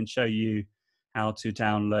then I will then show you how to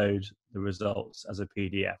download the results as a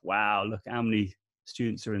PDF. Wow, look how many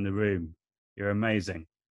students are in the room. You're amazing.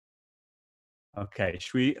 Okay,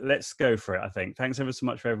 let's go for it, I think. Thanks ever so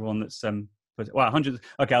much for everyone that's wow, 100.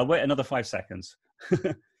 Okay, I'll wait another 5 seconds.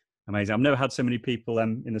 Amazing. I've never had so many people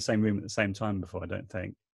in the same room at the same time before, I don't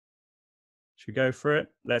think. Should we go for it?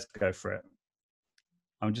 Let's go for it.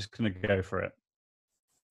 I'm just going to go for it.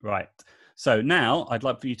 Right. So now I'd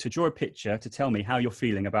like for you to draw a picture to tell me how you're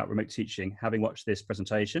feeling about remote teaching, having watched this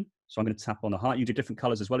presentation. So I'm going to tap on the heart. You do different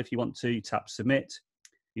colors as well if you want to. You tap submit.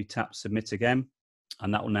 You tap submit again,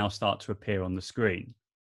 and that will now start to appear on the screen.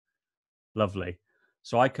 Lovely.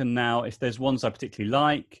 So I can now, if there's ones I particularly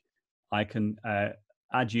like, I can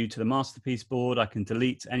add you to the masterpiece board. I can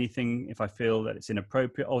delete anything if I feel that it's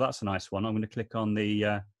inappropriate. Oh, that's a nice one. I'm going to click on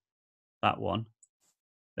the that one.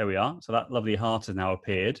 There we are. So that lovely heart has now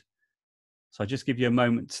appeared. So I just give you a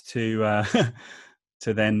moment to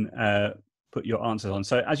to then put your answers on.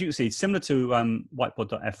 So as you can see, similar to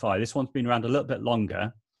whiteboard.fi, this one's been around a little bit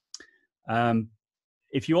longer.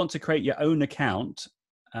 If you want to create your own account,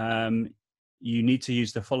 you need to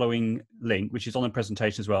use the following link, which is on the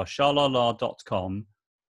presentation as well,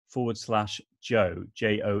 shalala.com/Joe,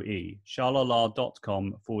 J-O-E,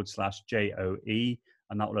 shalala.com/Joe,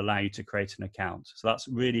 and that will allow you to create an account. So that's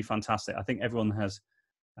really fantastic. I think everyone has,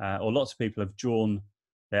 or lots of people have drawn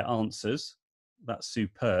their answers. That's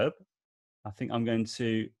superb. I think I'm going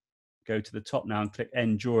to go to the top now and click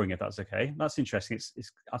end drawing, if that's okay. That's interesting. It's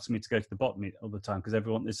asking me to go to the bottom all the time because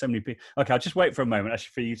there's so many people. Okay, I'll just wait for a moment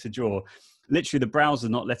actually for you to draw. Literally the browser's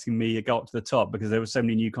not letting me go up to the top because there were so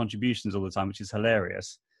many new contributions all the time, which is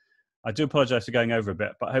hilarious. I do apologize for going over a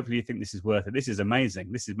bit, but hopefully you think this is worth it. This is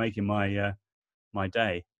amazing. This is making my my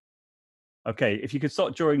day. Okay, if you could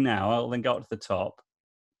stop drawing now, I'll then go up to the top.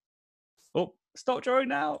 Oh, stop drawing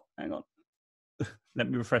now. Hang on. Let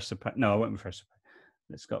me refresh the page. No, I won't refresh the page.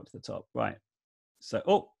 Let's go up to the top. Right. So,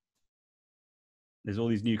 oh, there's all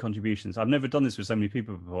these new contributions. I've never done this with so many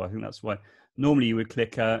people before. I think that's why. Normally you would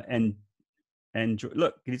click end.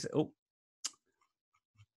 Look, oh.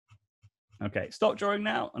 Okay, stop drawing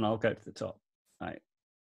now, and I'll go to the top. All right.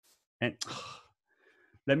 And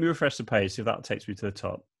let me refresh the page, see if that takes me to the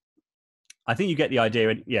top. I think you get the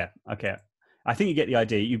idea. Yeah, okay. I think you get the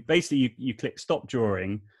idea. You basically, you click stop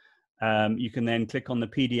drawing. You can then click on the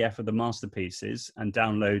PDF of the masterpieces and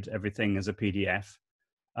download everything as a PDF.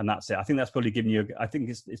 And that's it. I think that's probably giving you, I think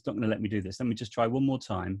it's not going to let me do this. Let me just try one more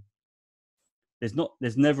time.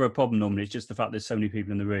 There's never a problem normally. It's just the fact there's so many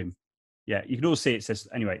people in the room. Yeah, you can all see it says,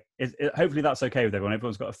 anyway, hopefully that's okay with everyone.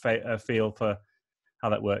 Everyone's got a feel for how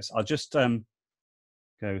that works. I'll just go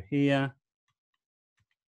here.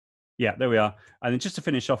 Yeah, there we are. And then just to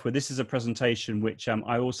finish off with, this is a presentation which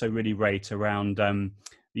I also really rate around the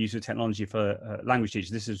use of technology for language teachers.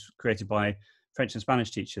 This is created by French and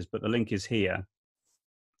Spanish teachers, but the link is here.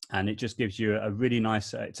 And it just gives you a really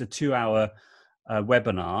nice, it's a 2-hour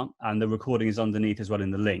webinar, and the recording is underneath as well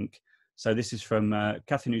in the link. So this is from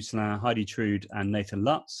Catherine Huselin, Heidi Trude, and Nathan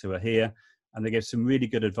Lutz, who are here. And they give some really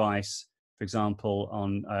good advice, for example,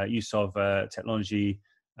 on use of technology,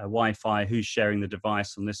 Wi-Fi, who's sharing the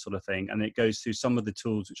device, and this sort of thing. And it goes through some of the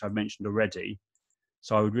tools which I've mentioned already.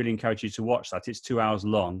 So I would really encourage you to watch that. It's 2 hours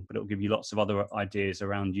long, but it'll give you lots of other ideas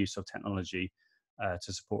around use of technology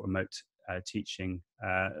to support remote teaching,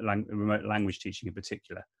 remote language teaching in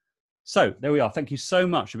particular. So there we are. Thank you so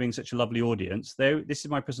much for being such a lovely audience. This is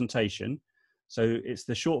my presentation. So it's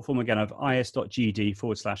the short form again of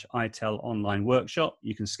is.gd/iTELL online workshop.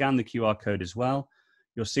 You can scan the QR code as well.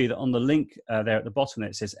 You'll see that on the link there at the bottom,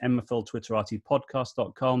 it says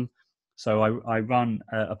emmaphiltwitteratipodcast.com. So I run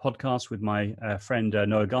a podcast with my friend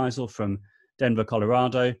Noah Geisel from Denver,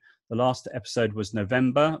 Colorado. The last episode was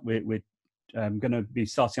November. We're going to be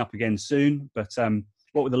starting up again soon, but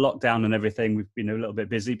what with the lockdown and everything, we've been a little bit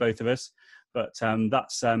busy, both of us. But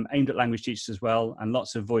that's aimed at language teachers as well, and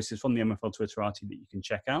lots of voices from the MFL Twitterati that you can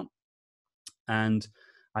check out. And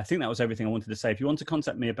I think that was everything I wanted to say. If you want to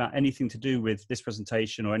contact me about anything to do with this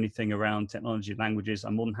presentation or anything around technology and languages,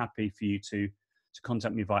 I'm more than happy for you to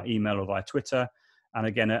contact me via email or via Twitter. And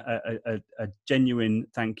again, a genuine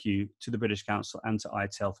thank you to the British Council and to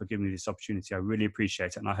iTELL for giving me this opportunity. I really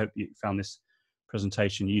appreciate it. And I hope you found this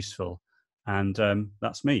presentation useful. And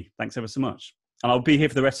that's me. Thanks ever so much. And I'll be here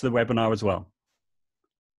for the rest of the webinar as well.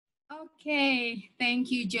 Okay, thank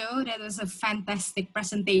you, Joe. That was a fantastic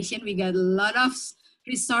presentation. We got a lot of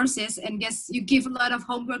resources, and guess you give a lot of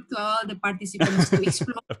homework to all the participants to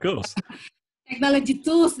explore Of course. technology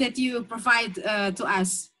tools that you provide to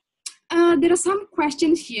us. There are some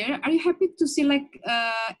questions here. Are you happy to select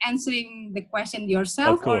answering the question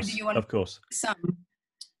yourself? Of course, or do you want of course. some?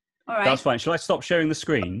 All right. That's fine. Shall I stop sharing the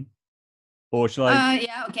screen? Or shall I?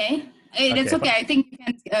 Yeah, okay. That's okay. I think you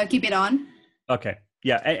can keep it on. Okay.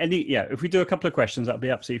 Yeah. If we do a couple of questions, that'd be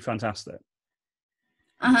absolutely fantastic.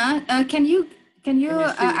 Can you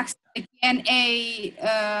access the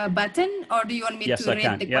Q&A button, or do you want me yes, to I read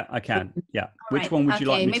can. the Yeah, I can. Yeah. All Which one would you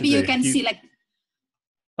like me maybe to do? Maybe you can select.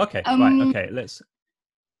 Okay. Right. Okay. Let's.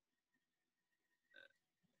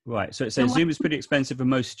 Right. So it says Zoom is pretty expensive for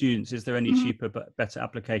most students. Is there any cheaper but better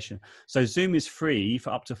application? So Zoom is free for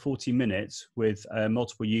up to 40 minutes with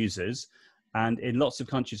multiple users. And in lots of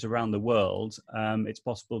countries around the world, it's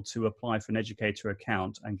possible to apply for an educator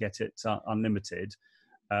account and get it unlimited.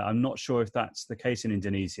 I'm not sure if that's the case in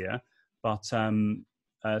Indonesia, but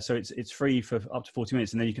so it's free for up to 40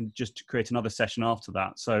 minutes, and then you can just create another session after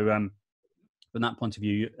that. So from that point of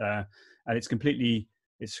view, and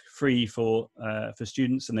it's free for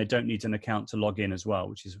students, and they don't need an account to log in as well,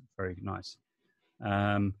 which is very nice.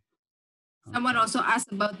 Someone also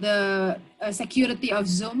asked about the security of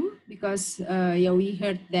Zoom, because we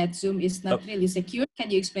heard that Zoom is not really secure. Can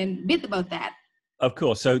you explain a bit about that? Of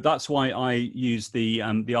course. So that's why I use the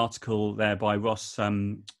article there by Ross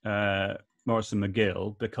Morrison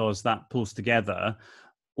McGill, because that pulls together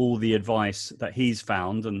all the advice that he's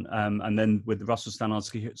found, and then with the Russell Stannard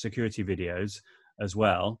security videos as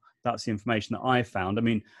well. That's the information that I found. I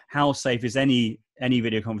mean, how safe is any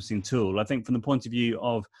video conferencing tool? I think from the point of view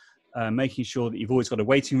of making sure that you've always got a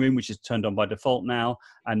waiting room, which is turned on by default now,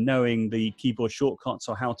 and knowing the keyboard shortcuts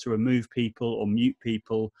or how to remove people or mute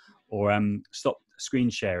people or stop screen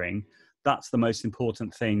sharing, that's the most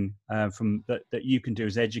important thing that you can do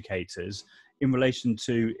as educators in relation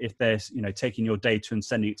to if they're taking your data and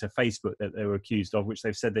sending it to Facebook that they were accused of, which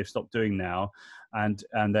they've said they've stopped doing now, and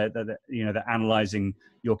they're analyzing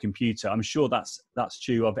your computer. I'm sure that's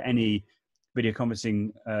true of any video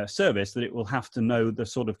conferencing service, that it will have to know the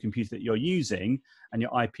sort of computer that you're using and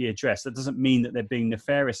your IP address. That doesn't mean that they're being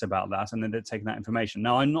nefarious about that and then they're taking that information.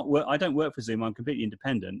 Now, I don't work for Zoom. I'm completely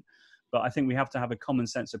independent, but I think we have to have a common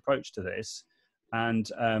sense approach to this.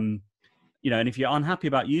 And and if you're unhappy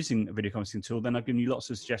about using a video conferencing tool, then I've given you lots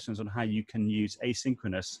of suggestions on how you can use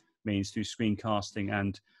asynchronous means through screencasting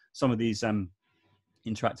and some of these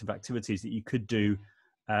interactive activities that you could do.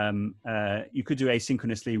 You could do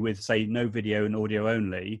asynchronously with, say, no video and audio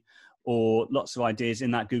only, or lots of ideas in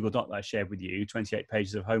that Google Doc that I shared with you, 28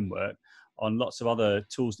 pages of homework on lots of other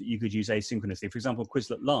tools that you could use asynchronously. For example,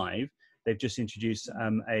 Quizlet Live, they've just introduced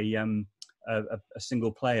a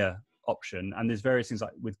single player option, and there's various things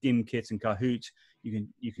like with GimKit and Kahoot,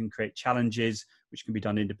 you can create challenges which can be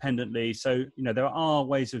done independently. So there are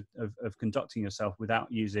ways of conducting yourself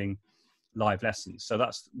without using live lessons. So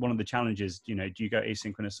that's one of the challenges. Do you go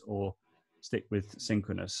asynchronous or stick with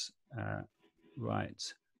synchronous? Right.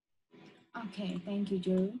 Okay, thank you,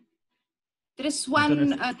 Joe. There is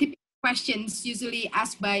one typical questions usually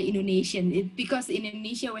asked by Indonesian. Because in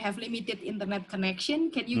Indonesia we have limited internet connection.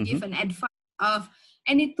 Can you give an advice of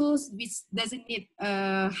any tools which doesn't need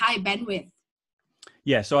high bandwidth?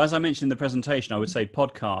 Yeah, so as I mentioned in the presentation, I would say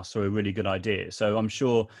podcasts are a really good idea. So I'm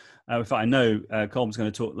sure, in fact, I know Colm's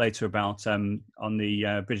going to talk later about on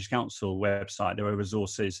the British Council website, there are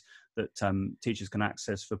resources that teachers can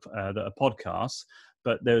access for that are podcasts.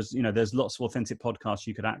 But there's lots of authentic podcasts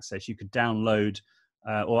you could access. You could download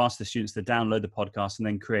or ask the students to download the podcast and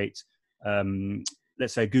then create,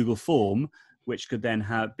 let's say, a Google form, which could then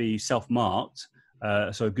be self-marked.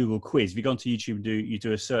 So a Google quiz. If you go onto YouTube, you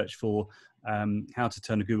do a search for how to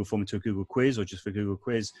turn a Google form into a Google quiz, or just for Google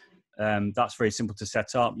quiz. That's very simple to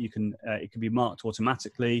set up. It can be marked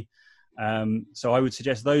automatically. So I would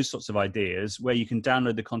suggest those sorts of ideas where you can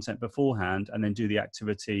download the content beforehand and then do the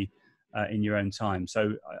activity in your own time.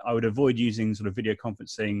 So I would avoid using sort of video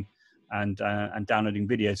conferencing and downloading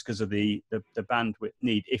videos because of the bandwidth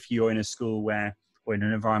need if you're in a school where, or in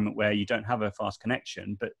an environment where you don't have a fast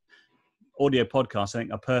connection. But audio podcasts, I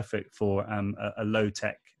think, are perfect for a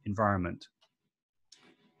low-tech environment.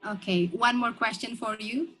 Okay, one more question for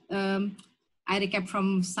you. I recap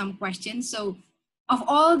from some questions. So, of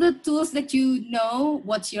all the tools that you know,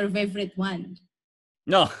 what's your favorite one?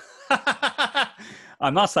 No,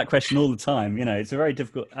 I'm asked that question all the time. You know, it's a very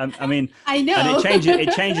difficult. I mean, I know, and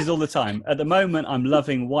it changes all the time. At the moment, I'm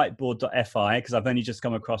loving whiteboard.fi because I've only just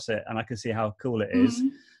come across it and I can see how cool it is. Mm-hmm.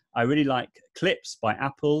 I really like Clips by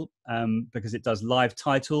Apple because it does live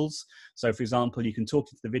titles. So, for example, you can talk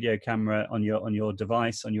to the video camera on your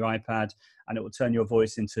device, on your iPad, and it will turn your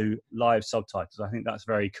voice into live subtitles. I think that's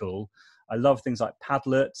very cool. I love things like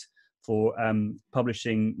Padlet for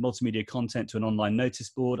publishing multimedia content to an online notice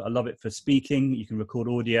board. I love it for speaking. You can record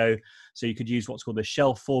audio. So you could use what's called the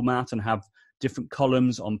shelf format and have different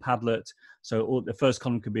columns on Padlet. So the first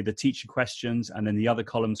column could be the teacher questions, and then the other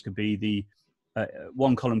columns could be the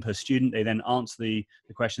one column per student. They then answer the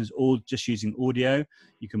questions, all just using audio.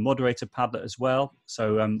 You can moderate a Padlet as well.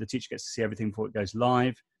 So the teacher gets to see everything before it goes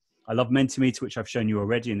live. I love Mentimeter, which I've shown you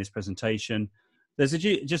already in this presentation. There's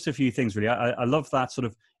just a few things really. I love that sort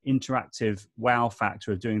of interactive wow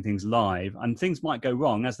factor of doing things live, and things might go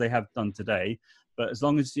wrong as they have done today, but as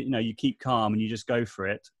long as you keep calm and you just go for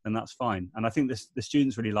it, then that's fine. And I think the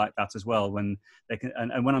students really like that as well when they can.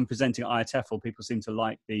 And when I'm presenting at iTELL, people seem to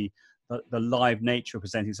like the live nature of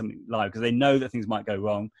presenting something live because they know that things might go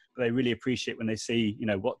wrong, but they really appreciate when they see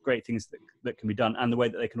what great things that can be done and the way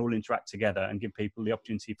that they can all interact together and give people the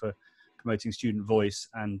opportunity for promoting student voice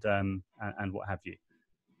and what have you.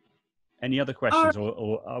 Any other questions,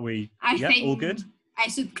 or are we all good? I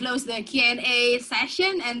should close the Q&A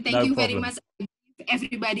session, and thank you very much,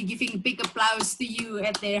 everybody, giving big applause to you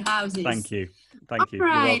at their houses. Thank you. All You're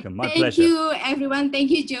right. welcome. My pleasure. Thank you, everyone.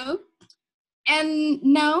 Thank you, Joe. And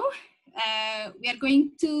now we are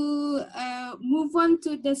going to move on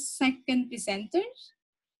to the second presenter,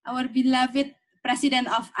 our beloved President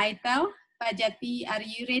of iTELL, Pak Jati. Are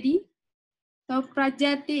you ready? So Pak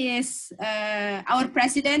Jati is our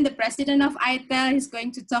president, the president of iTELL. Is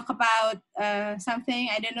going to talk about something.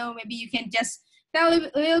 I don't know, maybe you can just tell a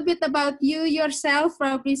little bit about you yourself.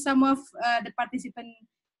 Probably some of the participants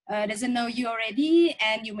doesn't know you already,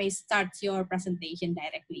 and you may start your presentation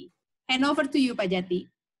directly. Hand over to you, Pak Jati.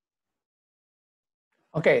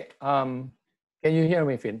 Okay, can you hear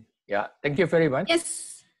me, Finn? Yeah, thank you very much.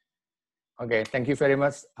 Yes. Okay, thank you very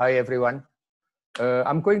much. Hi, everyone.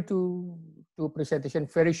 I'm going to do a presentation,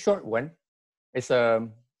 very short one. It's a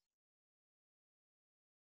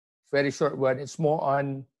very short one. It's more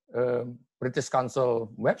on British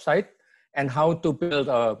Council website and how to build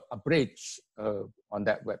a bridge on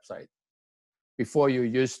that website before you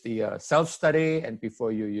use the self-study and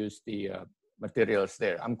before you use the materials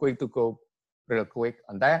there. I'm going to go real quick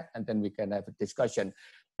on that, and then we can have a discussion.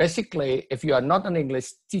 Basically, if you are not an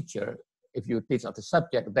English teacher, if you teach other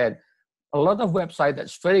subject, then a lot of website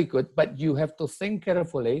that's very good, but you have to think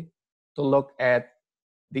carefully to look at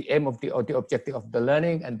the aim of the objective of the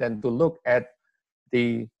learning, and then to look at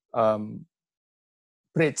the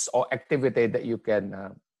bridge or activity that you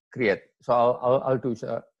can create. So I'll do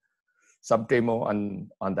some demo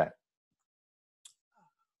on that.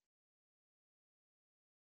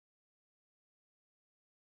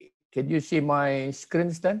 Can you see my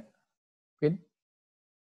screen then, Finn?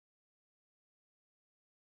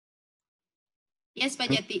 Yes, Pak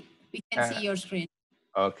Jati, we can see your screen.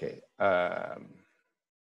 Okay.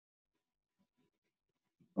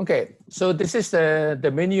 Okay, so this is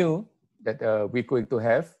the menu that we're going to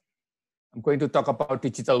have. I'm going to talk about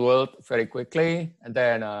digital world very quickly, and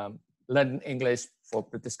then learn English for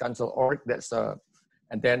British Council org. That's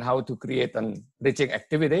and then how to create an bridging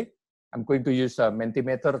activity. I'm going to use a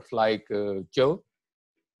Mentimeter like Joe.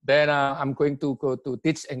 Then I'm going to go to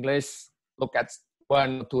Teach English, look at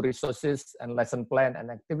 1 or 2 resources and lesson plan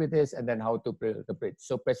and activities, and then how to build the bridge.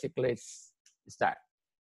 So basically it's that.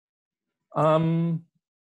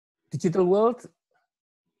 Digital world.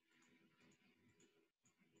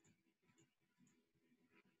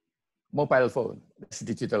 Mobile phone, that's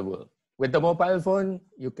digital world. With the mobile phone,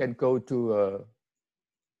 you can go to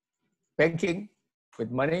banking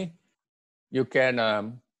with money. You can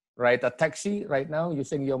ride a taxi right now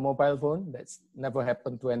using your mobile phone. That's never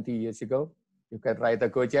happened 20 years ago. You can ride a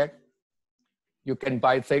Gojek. You can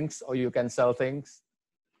buy things or you can sell things.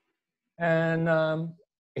 And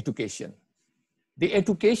education. The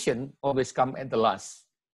education always comes at the last.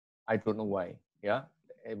 I don't know why, yeah,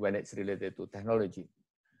 when it's related to technology.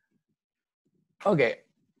 Okay,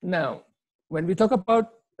 now, when we talk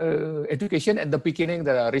about education. At the beginning,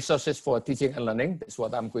 there are resources for teaching and learning. That's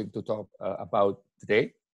what I'm going to talk about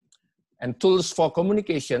today. And tools for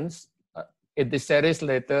communications. In the series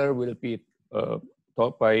later will be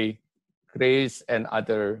taught by Grace and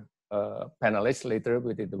other panelists later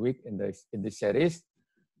within the week in this series.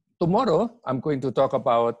 Tomorrow, I'm going to talk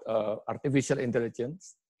about artificial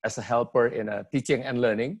intelligence as a helper in teaching and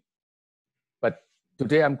learning. But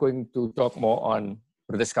today, I'm going to talk more on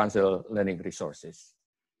British Council learning resources.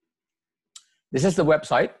 This is the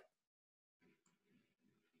website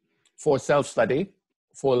for self-study,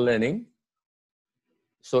 for learning.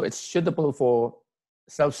 So it's suitable for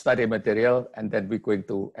self-study material, and then we're going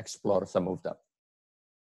to explore some of them.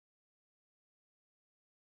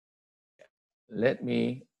 Let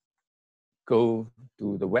me go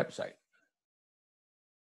to the website.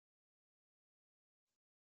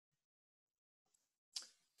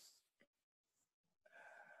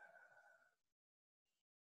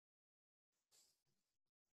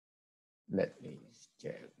 Let me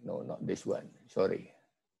check. No, not this one. Sorry.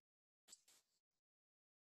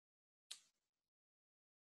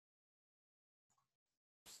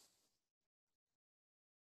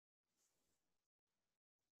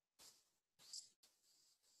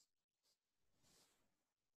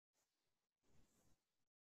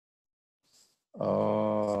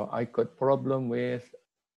 I got problem with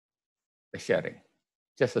the sharing.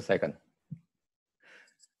 Just a second.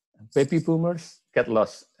 Baby boomers get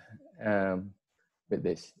lost with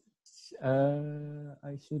this.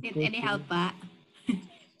 I should need any help, Pak?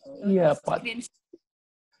 Yeah, but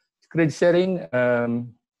screen sharing.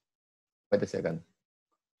 Wait a second.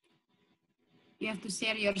 You have to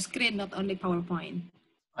share your screen, not only PowerPoint.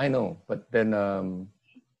 I know, but then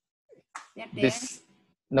this.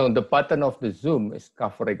 No, the button of the Zoom is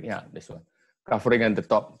covering. Yeah, this one, covering at the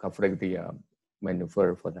top, covering the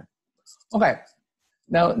maneuver for that. Okay,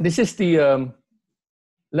 now this is the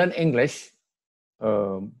Learn English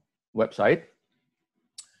website.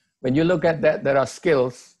 When you look at that, there are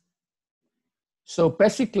skills. So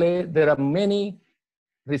basically, there are many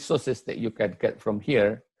resources that you can get from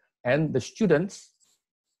here, and the students,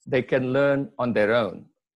 they can learn on their own.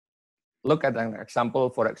 Look at an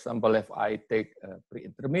example. For example, if I take a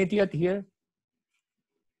pre-intermediate here,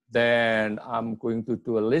 then I'm going to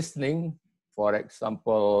do a listening, for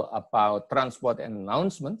example, about transport and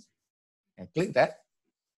announcements, and click that.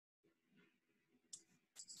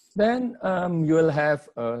 Then you will have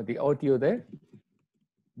the audio there.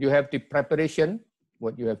 You have the preparation,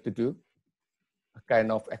 what you have to do, a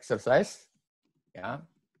kind of exercise. Yeah.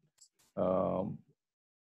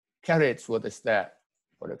 Carrots, what is that?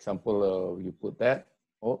 For example, you put that.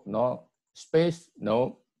 Oh, no. Space,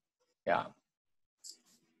 no. Yeah.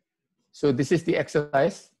 So this is the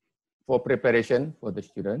exercise for preparation for the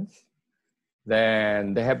students.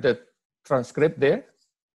 Then they have the transcript there.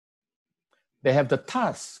 They have the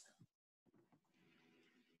task,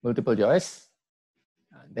 multiple choice.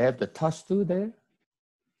 They have the task too there.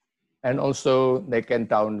 And also they can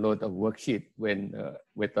download a worksheet when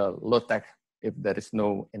with a low tech if there is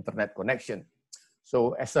no internet connection.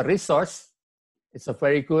 So as a resource, it's a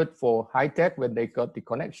very good for high tech when they got the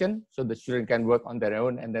connection, so the student can work on their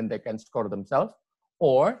own and then they can score themselves.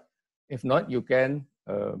 Or if not, you can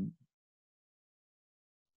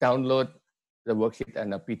download the worksheet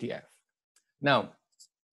and a PDF. Now,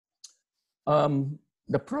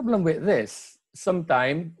 the problem with this,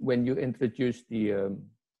 sometime when you introduce the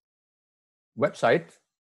website,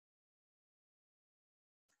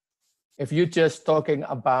 if you're just talking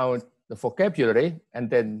about the vocabulary and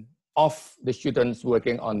then off the students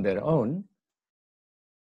working on their own,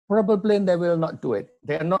 probably they will not do it.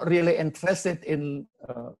 They are not really interested in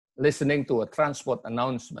listening to a transport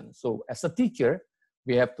announcement. So as a teacher,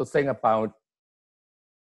 we have to think about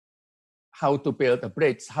how to build a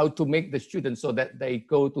bridge, how to make the students so that they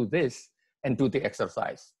go to this and do the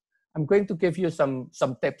exercise. I'm going to give you some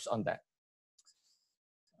tips on that.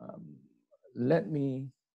 Let me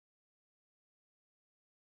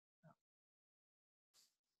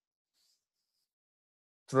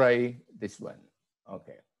try this one.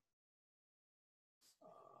 Okay.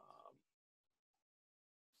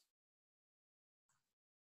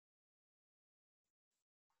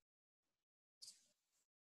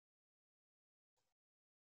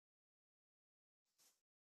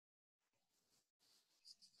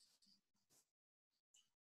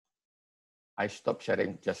 I stopped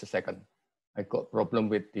sharing just a second. I got problem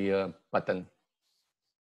with the button.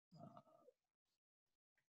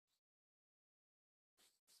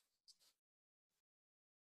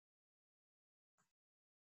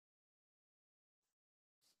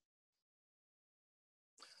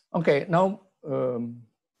 Okay, now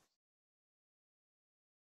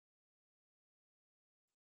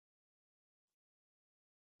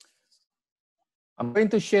I'm going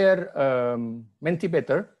to share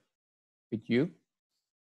Mentimeter with you.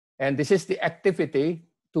 And this is the activity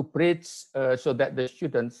to bridge so that the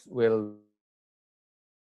students will.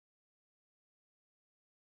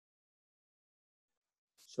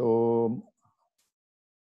 So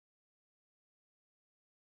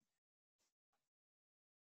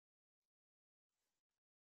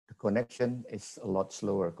the connection is a lot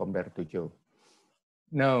slower compared to Joe.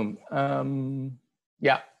 Now,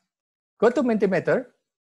 yeah, go to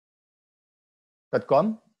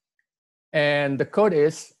Mentimeter.com and the code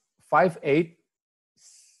is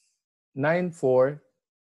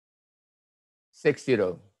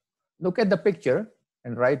 589460. Look at the picture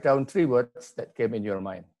and write down 3 words that came in your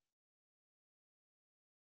mind.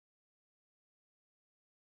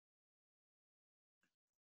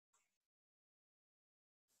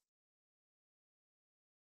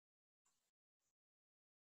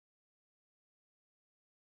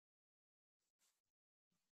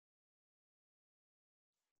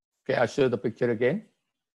 Okay, I'll show the picture again.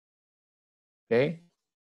 Okay,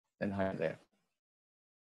 and hide there.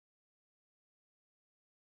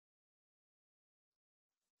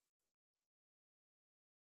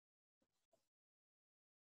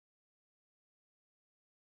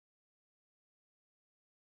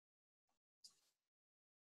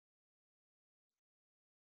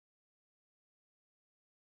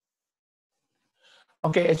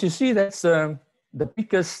 Okay, as you see, that's the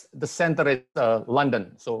biggest, the center is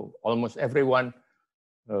London. So almost everyone,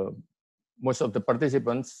 most of the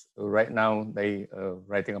participants right now, they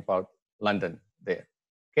writing about London there.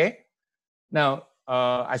 Okay, now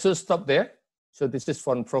I should stop there. So this is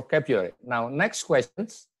for vocabulary. Now, next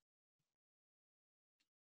questions.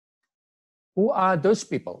 Who are those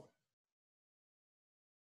people?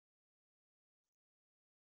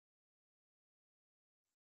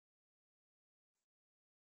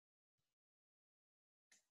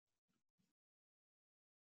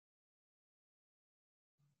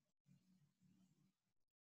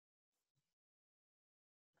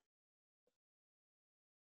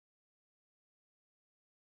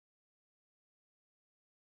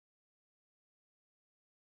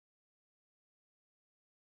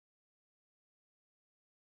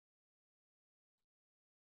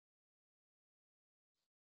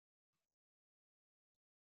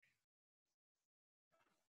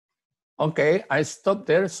 Okay, I stopped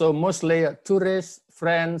there. So mostly tourists,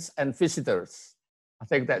 friends, and visitors. I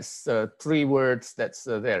think that's 3 words that's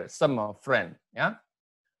there. Some are friend, yeah?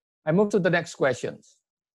 I move to the next questions.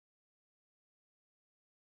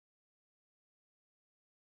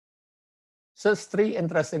 Search 3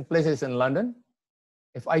 interesting places in London.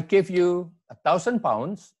 If I give you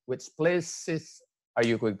 £1,000, which places are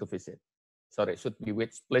you going to visit? Sorry, should be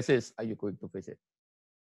which places are you going to visit?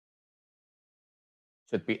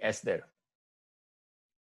 Should be S there.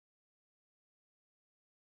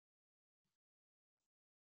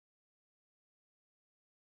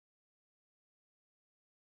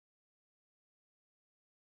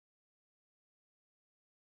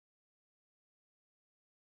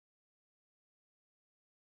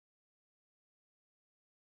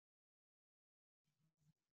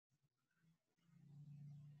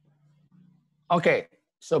 Okay,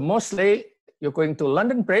 so mostly you're going to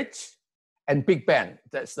London Bridge and Big Ben.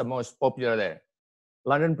 That's the most popular there.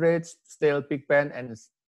 London Bridge, still Big Ben, and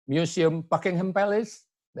Museum, Buckingham Palace.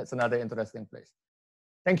 That's another interesting place.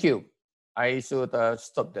 Thank you. I should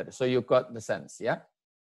stop there. So you got the sense, yeah?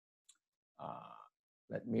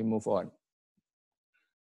 Let me move on.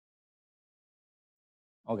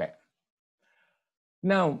 Okay.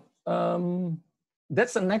 Now,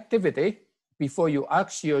 that's an activity before you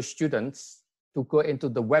ask your students to go into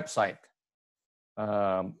the website,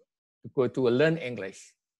 to go to a Learn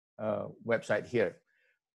English website here.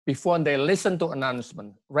 Before they listen to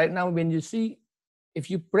announcement. Right now, when you see, if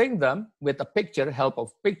you bring them with a picture, help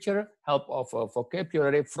of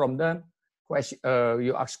vocabulary from them,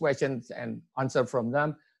 you ask questions and answer from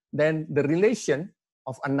them, then the relation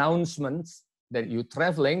of announcements that you're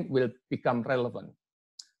traveling will become relevant.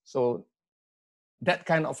 So that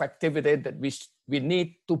kind of activity that we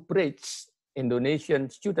need to bridge Indonesian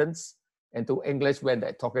students into English when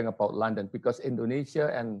they're talking about London, because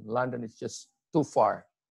Indonesia and London is just too far.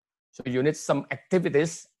 So you need some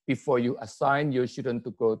activities before you assign your student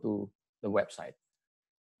to go to the website.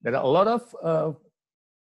 There are a lot of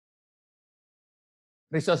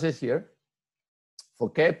resources here,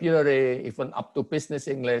 vocabulary, even up to business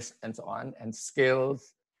English and so on, and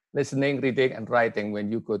skills, listening, reading, and writing.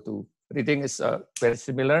 When you go to reading is very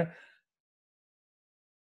similar.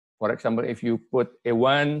 For example, if you put a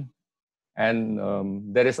 1 and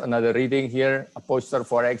there is another reading here, a poster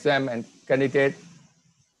for exam and candidate,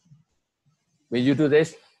 when you do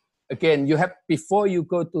this, again, you have, before you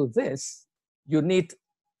go to this, you need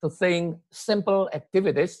to think simple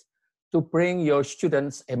activities to bring your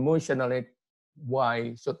students emotionally.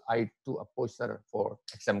 Why should I do a poster for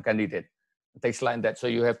exam candidate? Things like that. So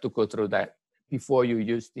you have to go through that before you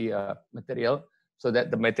use the material, so that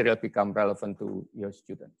the material become relevant to your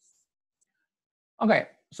students. Okay,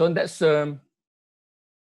 so that's,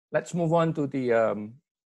 let's move on to the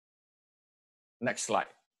next slide.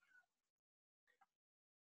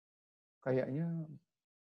 Kayaknya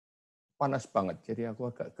panas banget, jadi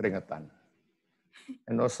aku agak keringetan.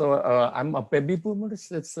 And also, I'm a baby boomer,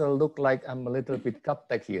 so it's look like I'm a little bit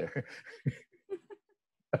gaptek here.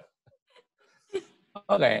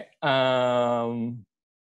 Okay.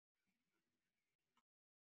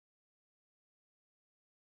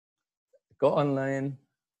 Go online.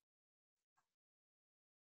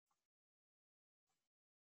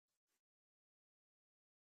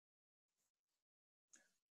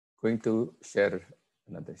 Going to share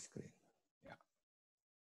another screen. Yeah.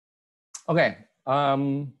 Okay.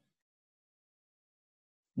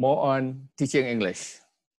 More on teaching English.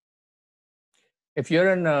 If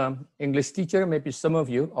you're an English teacher, maybe some of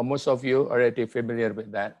you or most of you are already familiar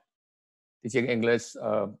with that. Teaching English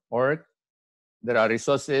org. There are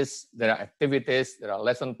resources, there are activities, there are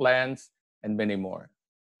lesson plans, and many more.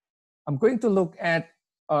 I'm going to look at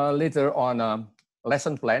later on a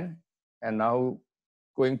lesson plan, and now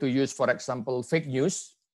going to use, for example, fake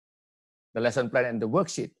news, the lesson plan and the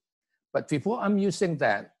worksheet. But before I'm using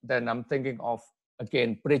that, then I'm thinking of,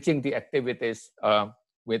 again, bridging the activities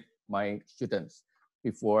with my students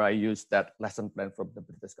before I use that lesson plan from the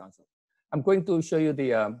British Council. I'm going to show you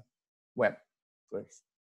the web first.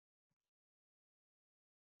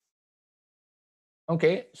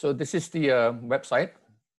 Okay, so this is the website.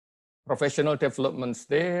 Professional developments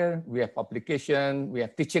there. We have publication, we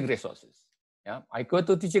have teaching resources. Yeah, I go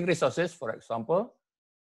to teaching resources, for example,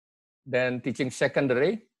 then teaching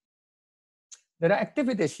secondary. There are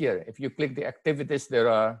activities here. If you click the activities, there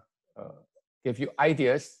are give you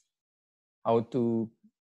ideas how to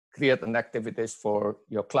create an activities for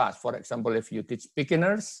your class. For example, if you teach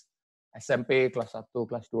beginners, SMP kelas 1,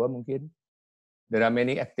 kelas 2 mungkin, there are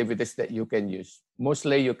many activities that you can use.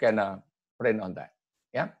 Mostly you can print on that.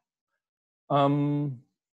 Yeah. Going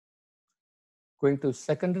to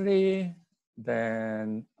secondary,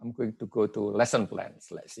 then I'm going to go to lesson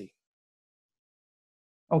plans. Let's see.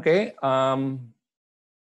 Okay. Going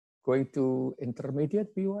to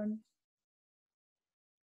intermediate B1.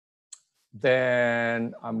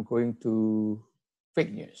 Then I'm going to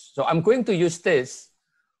fake news. So I'm going to use this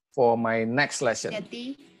for my next lesson.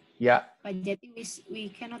 Jati, yeah. Pak Jati, we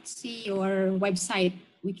cannot see your website.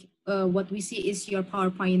 What we see is your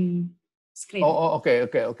PowerPoint screen. Oh, okay.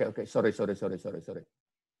 Sorry.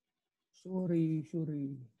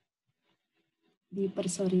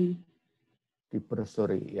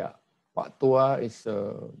 Dipersori, yeah. Pak Tua is,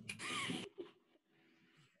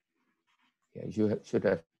 yeah, you should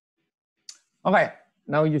have. Okay,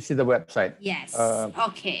 now you see the website. Yes,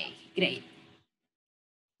 okay, great.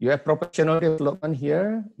 You have professional development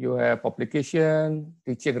here. You have publication,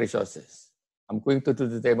 teaching resources. I'm going to do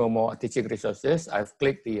the demo more teaching resources. I've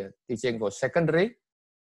clicked the teaching for secondary.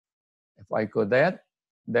 If I go there,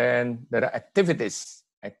 then there are activities.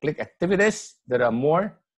 I click activities, there are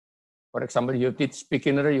more. For example, you teach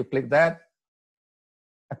beginner, you click that.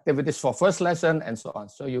 Activities for first lesson and so on.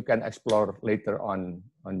 So you can explore later on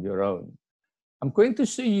your own. I'm going to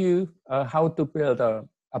show you how to build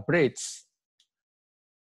a bridge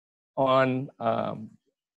on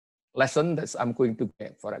lesson that I'm going to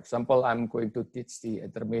get. For example, I'm going to teach the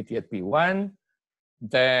intermediate B1.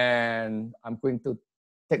 Then I'm going to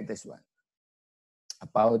take this one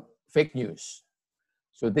about fake news.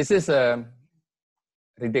 So this is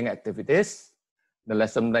reading activities. The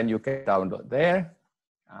lesson plan you can download there.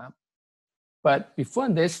 But before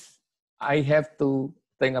this, I have to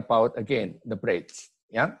think about, again, the bridge.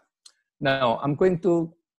 Yeah. Now, I'm going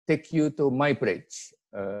to take you to my bridge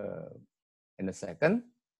in a second.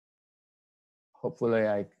 Hopefully,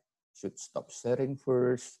 I should stop sharing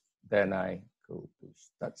first. Then I go to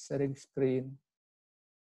start sharing screen.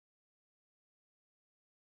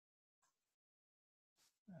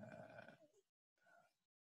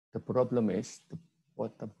 The problem is the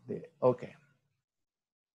bottom there. Okay.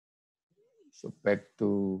 So back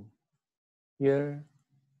to here.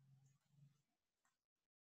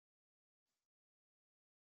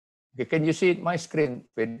 Okay, can you see my screen,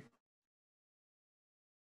 Vin?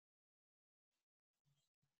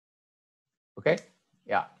 Okay,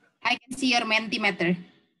 yeah. I can see your Mentimeter.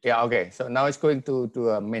 Yeah, okay. So now it's going to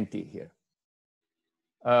a Menti here.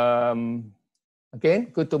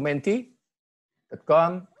 Again, go to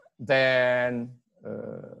menti.com. Then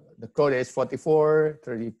the code is 44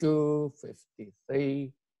 32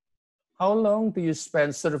 53. How long do you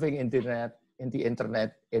spend surfing the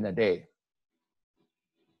internet in a day?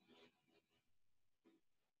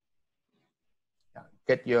 Yeah,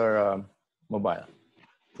 get your mobile.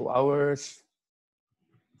 2 hours,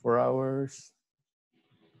 4 hours,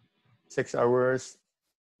 6 hours.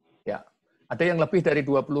 Ya, ada yang lebih dari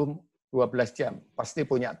 12 jam. Pasti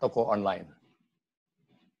punya toko online.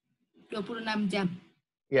 26 jam.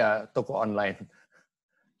 Ya, toko online.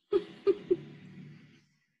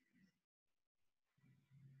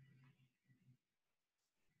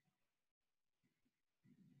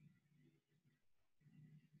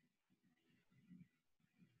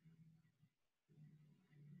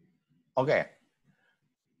 Oke.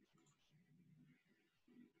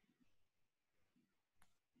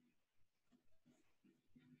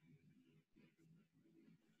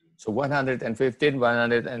 So 115,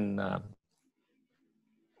 100 and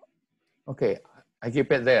okay, I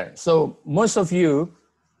keep it there. So most of you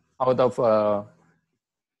out of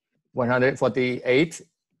 148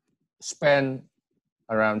 spend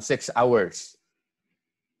around 6 hours,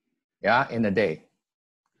 yeah, in a day.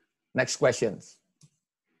 Next questions.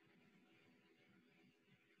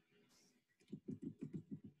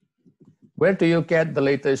 Where do you get the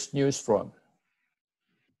latest news from?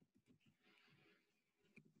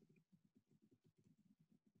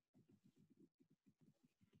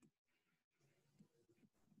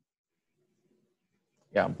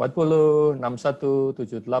 Ya, 40, 61,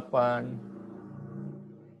 78.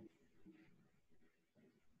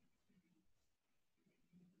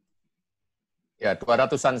 Ya,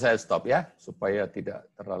 200-an saya stop ya, supaya tidak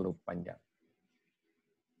terlalu panjang.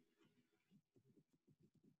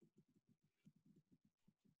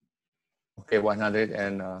 Okay,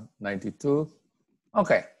 192.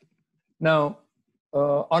 Okay, now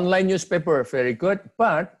online newspaper, very good,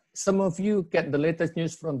 but some of you get the latest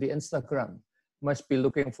news from the Instagram. Must be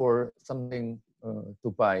looking for something to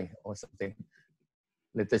buy or something,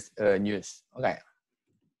 latest news. Okay,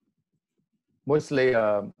 mostly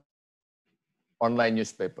online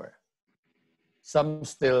newspaper. Some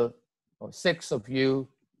still, 6 of you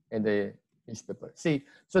in the newspaper. See,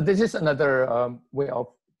 so this is another way of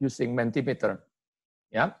using Mentimeter.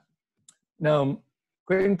 Yeah. Now,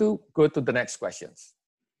 going to go to the next questions.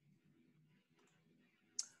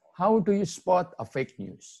 How do you spot a fake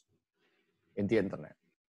news in the internet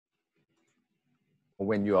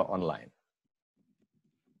when you are online?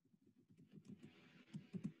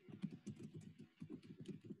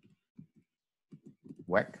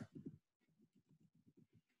 Whack.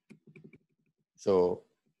 So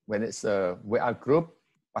when it's a WA group,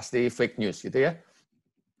 pasti fake news gitu ya.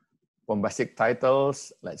 Bombastic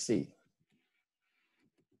titles, let's see.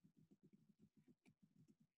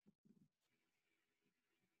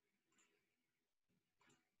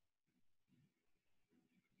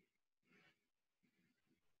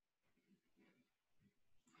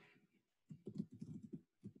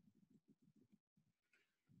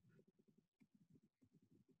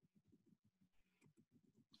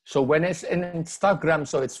 So when it's in Instagram,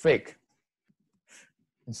 so it's fake.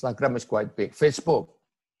 Instagram is quite big. Facebook.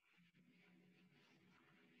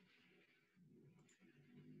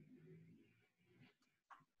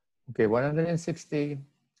 Okay, 160.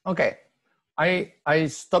 Okay, I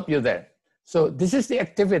stop you there. So this is the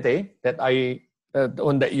activity that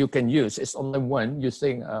that you can use. It's only one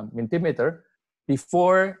using Mentimeter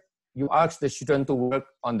before you ask the student to work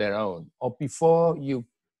on their own, or before you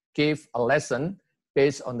give a lesson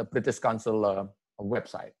based on the British Council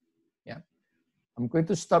website. Yeah, I'm going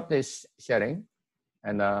to stop this sharing,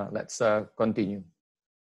 and let's continue.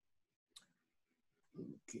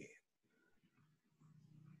 Okay.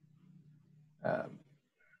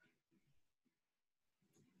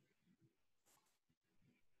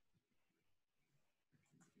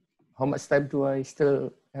 How much time do I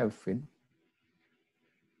still have, Finn?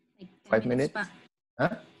 Like 5 minutes?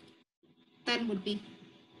 Huh? 10 would be.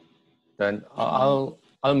 Then I'll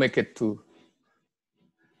make it 2.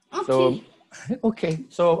 Okay. So, okay.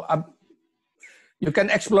 So you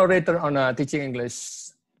can explore later on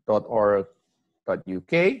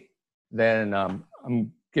teachingenglish.org.uk. Then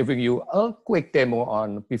I'm giving you a quick demo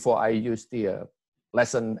on before I use the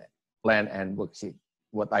lesson plan and worksheet,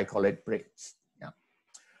 what I call it breaks. Yeah.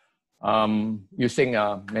 Using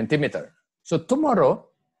Mentimeter. So tomorrow,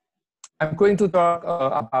 I'm going to talk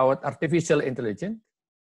about artificial intelligence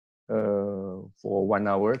for 1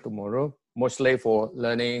 hour tomorrow, mostly for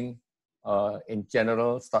learning in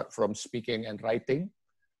general, start from speaking and writing.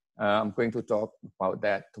 I'm going to talk about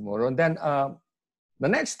that tomorrow. And then The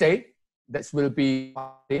next day, that will be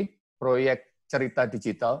Proyek Cerita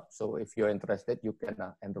Digital. So if you're interested, you can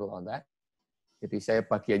enroll on that. Jadi saya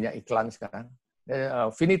bagiannya iklan sekarang.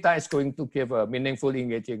 Vinita is going to give a meaningful,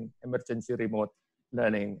 engaging, emergency remote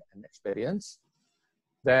learning and experience.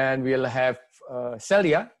 Then we'll have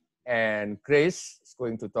Celia and Grace is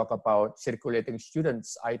going to talk about circulating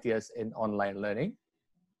students' ideas in online learning.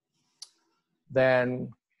 Then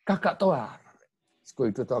Kakak Toar is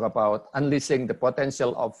going to talk about unleashing the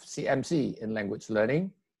potential of CMC in language learning.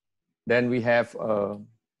 Then we have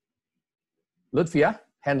Lutfia,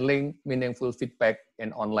 handling meaningful feedback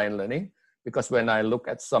in online learning. Because when I look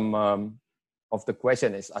at some of the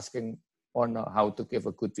question, it's asking on how to give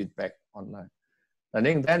a good feedback online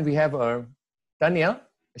learning. Then we have Daniel,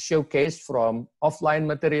 a showcase from offline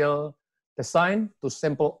material design to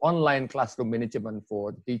simple online classroom management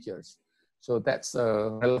for the teachers. So that's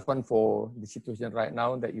relevant for the situation right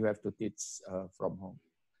now that you have to teach from home.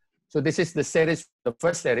 So this is the series, the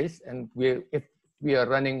first series, and if we are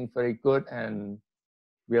running very good, and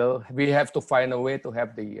we have to find a way to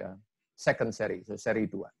have the second series, so series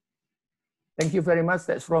 2. Thank you very much.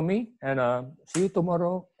 That's from me, and see you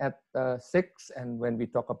tomorrow at 6, and when we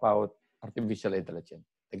talk about artificial intelligence.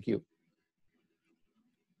 Thank you.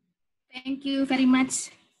 Thank you very much,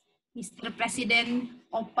 Mr. President,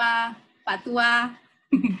 Opa, Pak Tua.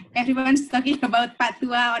 Everyone's talking about Pak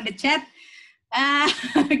Tua on the chat,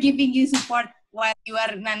 giving you support while you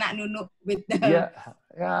are Nana Nunu with the...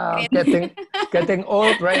 Yeah, getting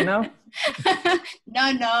old right now.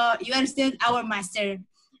 No, you are still our master.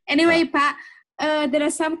 Anyway, Pak, there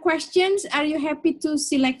are some questions. Are you happy to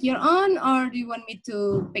select your own, or do you want me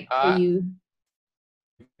to pick for you?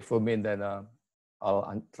 For me, then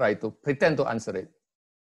I'll try to pretend to answer it.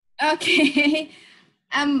 Okay.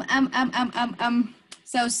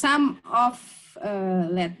 So some of,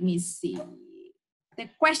 let me see. The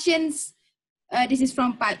questions, this is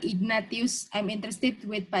from Pak Ignatius. I'm interested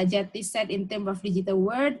with Pak Jati said in terms of digital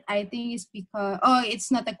world. I think it's because,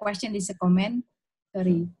 it's not a question, it's a comment.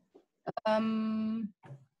 Sorry.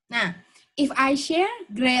 Now, if I share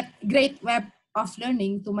great web of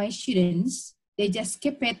learning to my students, they just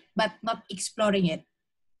skip it but not exploring it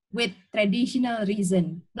with traditional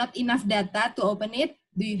reason. Not enough data to open it.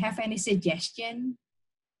 Do you have any suggestion?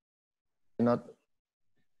 Not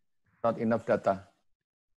enough data.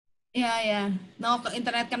 Ya. No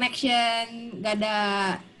internet connection, nggak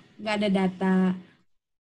ada data.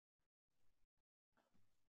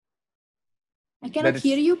 I cannot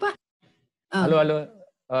hear you, Pak. Halo.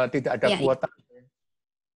 Tidak ada kuota.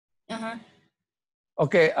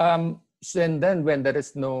 Okay. So then when there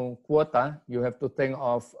is no quota, you have to think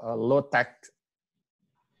of low tech,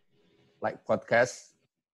 like podcasts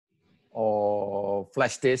or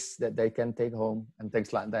flash disks that they can take home and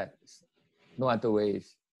things like that. No other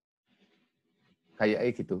ways.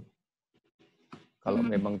 Kayak gitu. Kalau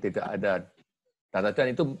memang tidak ada data,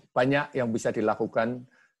 dan itu banyak yang bisa dilakukan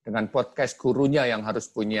dengan podcast gurunya yang harus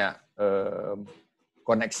punya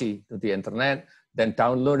koneksi to the internet, then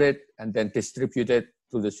download it and then distribute it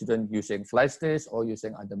to the student using flash disk or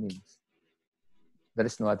using other means. There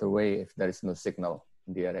is no other way if there is no signal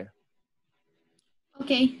in the area.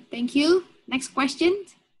 Okay, thank you. Next question.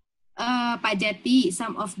 Pak Jati,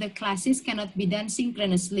 some of the classes cannot be done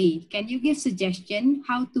synchronously. Can you give suggestion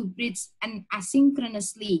how to bridge and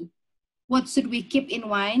asynchronously? What should we keep in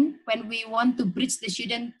mind when we want to bridge the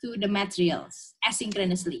student to the materials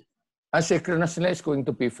asynchronously? Asynchronously is going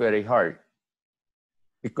to be very hard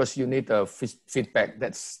because you need a feedback.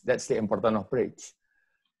 That's the importance of bridge.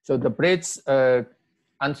 So the bridge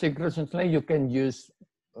asynchronously you can use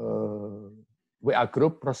WA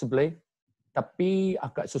group possibly. Tapi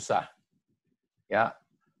agak susah, ya.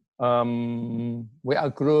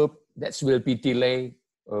 WA group that will be delay,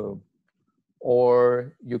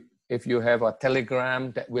 or if you have a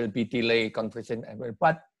Telegram that will be delay conversation.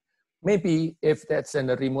 But maybe if that's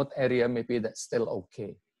in a remote area, maybe that's still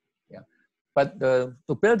okay, yeah. But to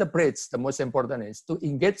build a bridge, the most important is to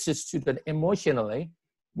engage the student emotionally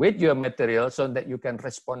with your material so that you can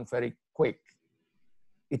respond very quick.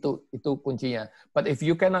 Itu kuncinya. But if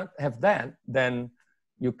you cannot have that, then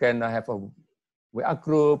you can have a WA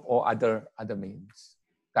group or other means.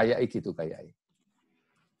 Kayak gitu.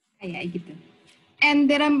 And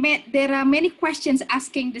there are many questions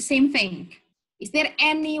asking the same thing. Is there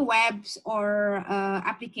any webs or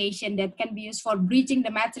application that can be used for bridging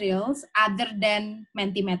the materials other than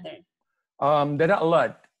Mentimeter? There are a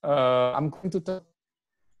lot. I'm going to talk,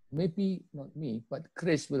 maybe not me, but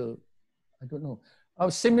Chris will, I don't know.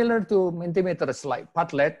 Similar to Mentimeter, like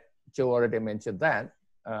Padlet, Joe already mentioned that.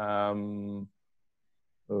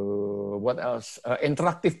 what else?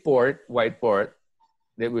 Interactive board, whiteboard.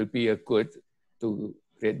 That will be a good to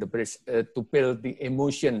create the bridge, to build the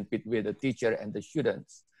emotion between the teacher and the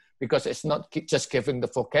students, because it's not just giving the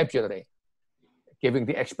vocabulary, giving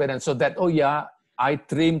the experience, so that, oh yeah, I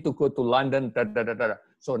dream to go to London, da, da, da, da.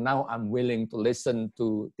 So now I'm willing to listen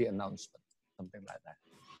to the announcement, something like that.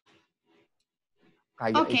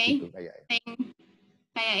 Kayak Oke, gitu,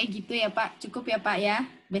 kayak gitu ya Pak, cukup ya Pak ya,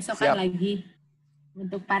 besokan Siap. lagi.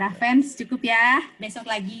 Untuk para fans cukup ya, besok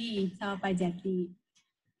lagi sama Pak Jati.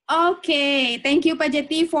 Okay, thank you Pak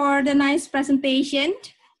Jati for the nice presentation.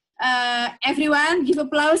 Everyone, give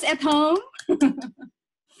applause at home.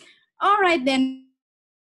 All right then.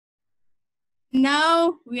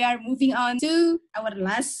 Now we are moving on to our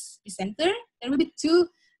last presenter. There will be two,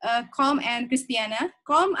 Colm and Christiana.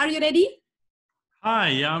 Colm, are you ready? Hi,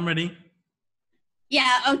 yeah, I'm ready.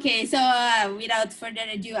 Yeah, okay. So without further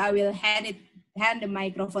ado, I will hand the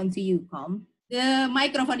microphone to you, Colm. The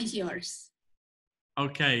microphone is yours.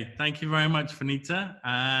 Okay, thank you very much, Vanita.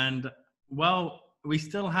 And well, we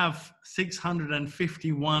still have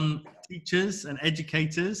 651 teachers and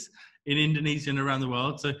educators in Indonesia and around the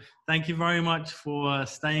world. So thank you very much for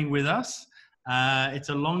staying with us. It's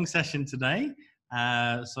a long session today.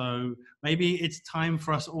 So maybe it's time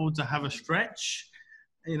for us all to have a stretch.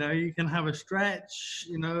 You know, you can have a stretch.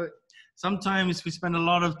 You know, sometimes we spend a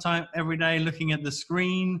lot of time every day looking at the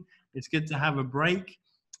screen. It's good to have a break.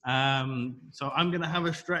 So I'm going to have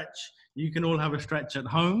a stretch. You can all have a stretch at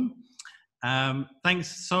home.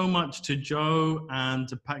 Thanks so much to Joe and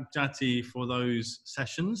to Pak Jati for those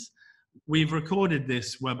sessions. We've recorded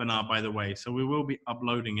this webinar, by the way, so we will be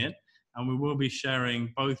uploading it, and we will be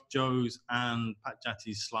sharing both Joe's and Pak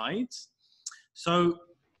Jati's slides. So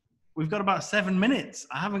we've got about 7 minutes.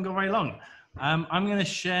 I haven't got very long. I'm going to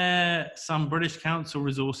share some British Council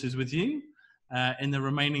resources with you in the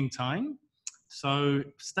remaining time. So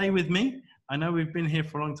stay with me. I know we've been here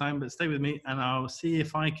for a long time, but stay with me and I'll see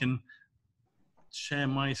if I can share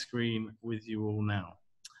my screen with you all now.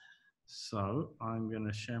 So I'm going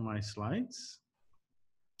to share my slides.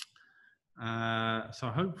 So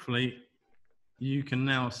hopefully you can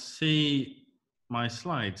now see my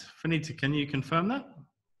slides. Vanita, can you confirm that?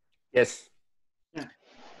 Yes.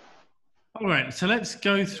 All right, so let's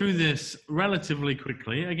go through this relatively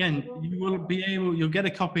quickly. Again, you'll get a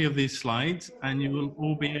copy of these slides and you will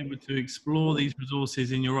all be able to explore these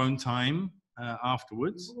resources in your own time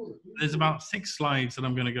afterwards. There's about 6 slides that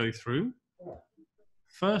I'm going to go through.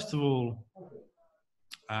 First of all,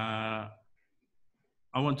 I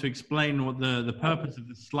want to explain what the purpose of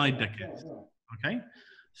the slide deck is, okay?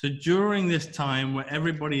 So during this time where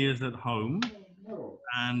everybody is at home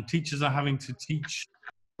and teachers are having to teach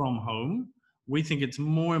from home, we think it's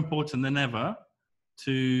more important than ever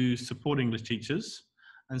to support English teachers.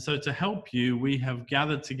 And so to help you, we have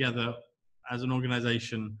gathered together as an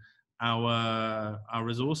organization our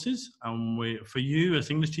resources for you as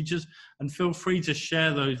English teachers, and feel free to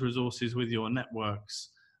share those resources with your networks,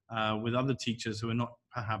 with other teachers who are not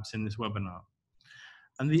perhaps in this webinar.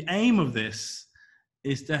 And the aim of this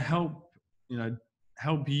is to help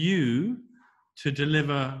you to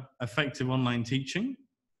deliver effective online teaching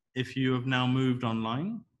if you have now moved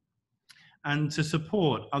online, and to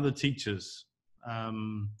support other teachers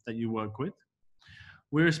that you work with.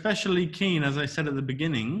 We're especially keen, as I said at the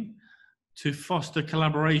beginning, to foster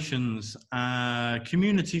collaborations,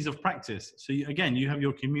 communities of practice. So again, you have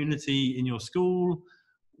your community in your school,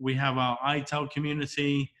 we have our iTELL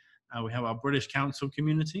community, we have our British Council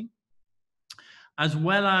community. As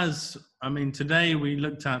well as, I mean, today we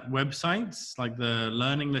looked at websites like the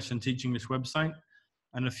Learn English and Teach English website,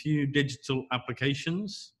 and a few digital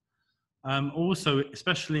applications. Also,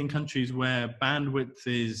 especially in countries where bandwidth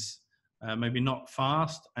is maybe not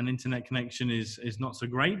fast and internet connection is not so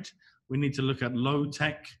great, we need to look at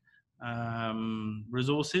low-tech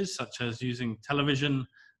resources, such as using television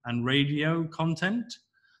and radio content.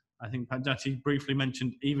 I think Pak Jati briefly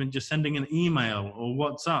mentioned even just sending an email or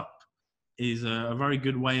WhatsApp is a very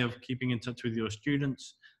good way of keeping in touch with your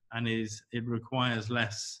students, and it requires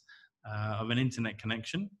less of an internet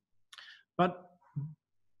connection. But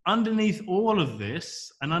underneath all of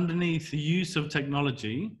this, and underneath the use of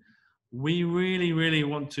technology, we really, really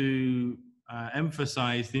want to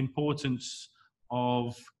emphasize the importance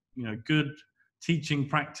of good teaching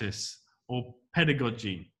practice or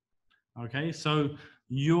pedagogy. Okay, so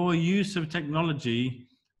your use of technology,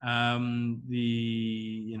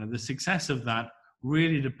 the success of that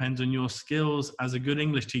really depends on your skills as a good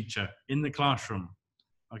English teacher in the classroom.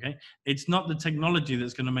 Okay, it's not the technology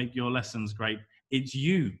that's going to make your lessons great. It's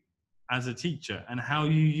you as a teacher and how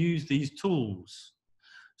you use these tools.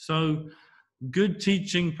 So good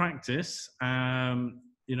teaching practice,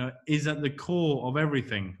 is at the core of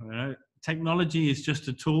everything. Technology is just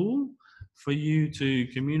a tool for you to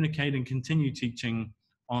communicate and continue teaching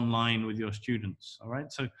online with your students. All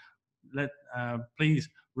right. So please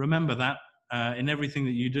remember that in everything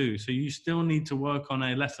that you do. So you still need to work on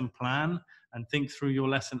a lesson plan and think through your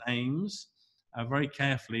lesson aims very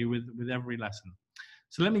carefully with every lesson.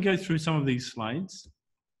 So let me go through some of these slides.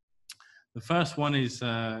 The first one is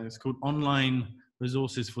it's called Online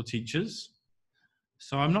Resources for Teachers.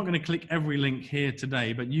 So I'm not going to click every link here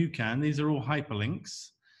today, but you can. These are all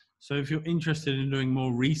hyperlinks. So if you're interested in doing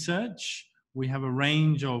more research, we have a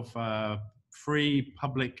range of free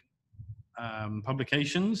public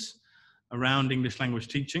publications around English language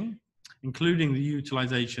teaching, including the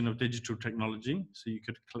utilization of digital technology. So you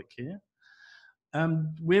could click here.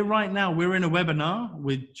 We're in a webinar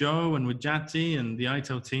with Joe and with Jati and the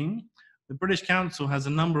iTELL team. The British Council has a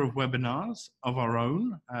number of webinars of our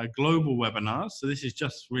own, global webinars. So this is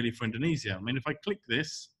just really for Indonesia. I mean, if I click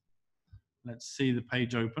this, let's see the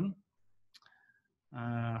page open.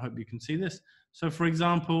 I hope you can see this. So for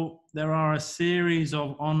example, there are a series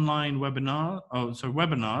of online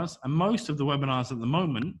webinars, and most of the webinars at the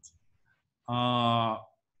moment are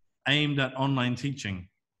aimed at online teaching.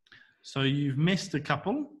 So you've missed a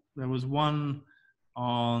couple. There was one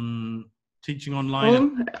on teaching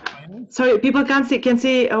online. Sorry, people can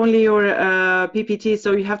see only your PPT,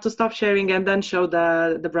 so you have to stop sharing and then show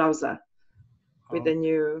the browser with the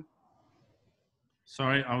new.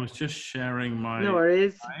 Sorry, I was just sharing my. No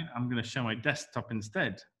worries. Slide. I'm going to share my desktop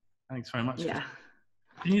instead. Thanks very much. Yeah.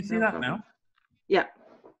 Can you see that now? Yeah.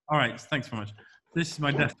 All right. Thanks very much. This is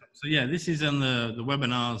my desktop. So yeah, this is on the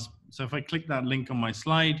webinars. So if I click that link on my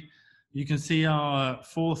slide, you can see our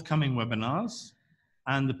forthcoming webinars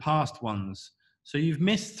and the past ones. So you've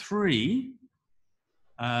missed 3.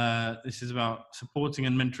 This is about supporting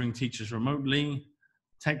and mentoring teachers remotely,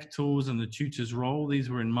 tech tools and the tutor's role. These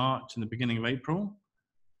were in March and the beginning of April.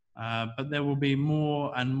 But there will be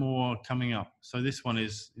more and more coming up. So this one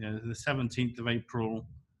is the 17th of April,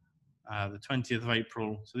 the 20th of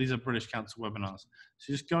April. So these are British Council webinars.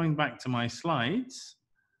 So just going back to my slides,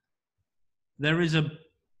 there is a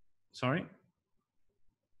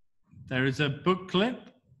booklet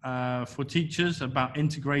for teachers about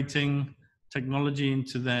integrating technology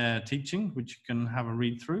into their teaching, which you can have a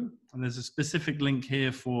read through. And there's a specific link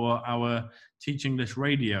here for our Teach English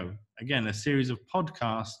Radio. Again, a series of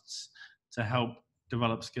podcasts to help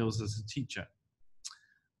develop skills as a teacher.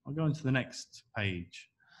 I'll go into the next page.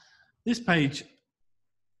 This page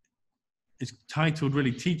is titled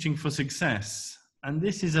really Teaching for Success. And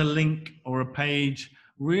this is a link or a page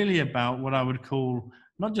really about what I would call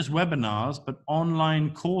not just webinars, but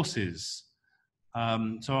online courses.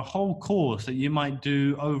 So a whole course that you might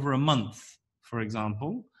do over a month, for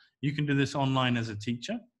example. You can do this online as a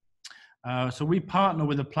teacher. So we partner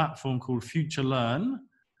with a platform called Future Learn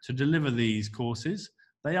to deliver these courses.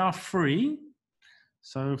 They are free.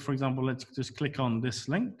 So for example, let's just click on this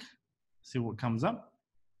link, see what comes up.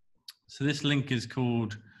 So this link is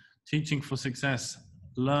called Teaching for Success,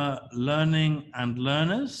 Learning and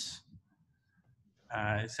Learners.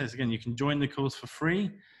 It says, again, you can join the course for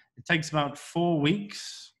free. It takes about 4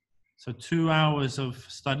 weeks. So 2 hours of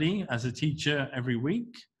study as a teacher every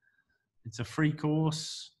week. It's a free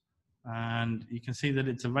course. And you can see that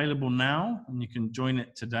it's available now and you can join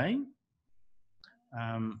it today.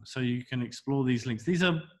 So you can explore these links. These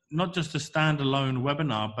are not just a standalone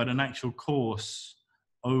webinar, but an actual course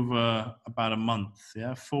over about a month,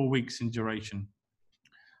 4 weeks in duration.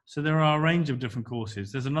 So there are a range of different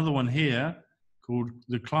courses. There's another one here called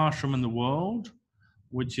The Classroom and the World,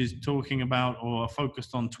 which is talking about or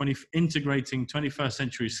focused on integrating 21st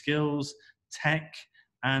century skills, tech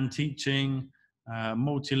and teaching,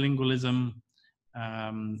 multilingualism,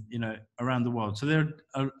 around the world. So there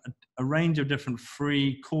are a range of different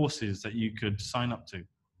free courses that you could sign up to.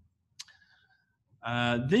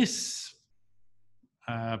 This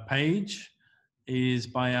page is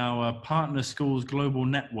by our Partner Schools Global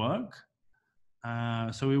Network.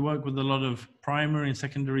 So we work with a lot of primary and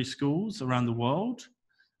secondary schools around the world.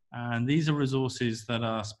 And these are resources that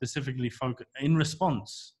are specifically focused in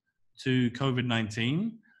response to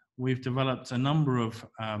COVID-19. We've developed a number of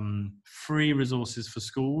free resources for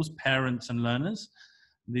schools, parents and learners.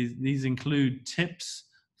 These include tips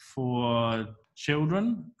for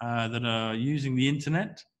children that are using the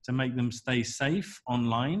internet to make them stay safe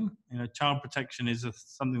online. Child protection is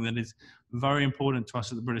something that is very important to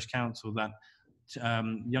us at the British Council, that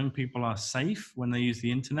young people are safe when they use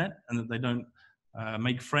the internet and that they don't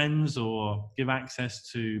make friends or give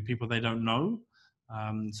access to people they don't know.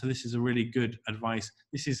 So this is a really good advice.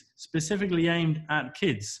 This is specifically aimed at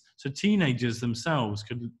kids, so teenagers themselves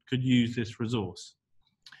could use this resource.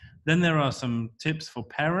 Then there are some tips for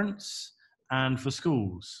parents and for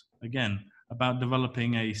schools, again, about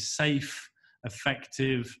developing a safe,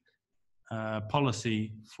 effective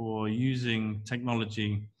policy for using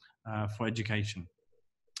technology for education.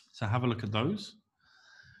 So have a look at those.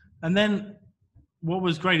 And then what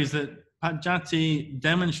was great is that Pak Jati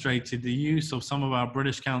demonstrated the use of some of our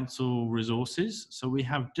British Council resources. So we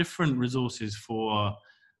have different resources for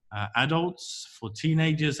adults, for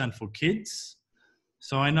teenagers, and for kids.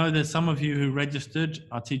 So I know that some of you who registered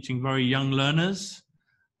are teaching very young learners.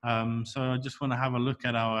 So I just want to have a look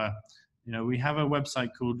at our, we have a website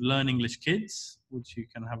called Learn English Kids, which you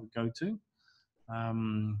can have a go to.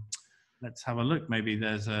 Let's have a look. Maybe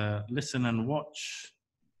there's a listen and watch.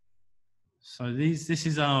 So this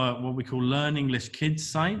is our, what we call Learn English Kids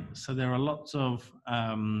site. So there are lots of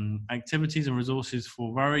activities and resources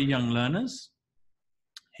for very young learners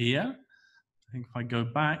here. I think if I go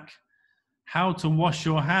back, how to wash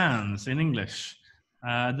your hands in English.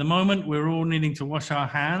 At the moment, we're all needing to wash our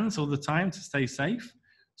hands all the time to stay safe.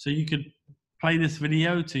 So you could play this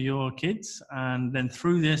video to your kids, and then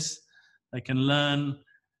through this, they can learn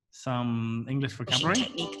some English vocabulary.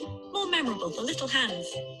 Technique, more memorable for little hands.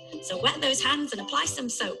 So wet those hands and apply some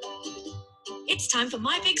soap. It's time for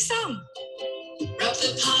my big song. Rub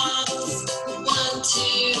the palms, 1,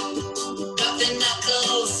 2. Rub the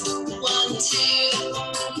knuckles, 1, 2.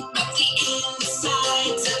 Rub the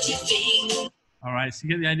insides of your fingers. All right, so you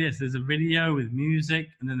get the idea. So there's a video with music,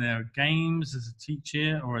 and then there are games as a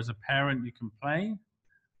teacher or as a parent you can play.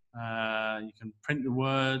 You can print the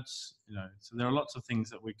words, so there are lots of things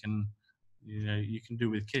that we can, you can do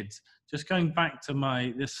with kids. Just going back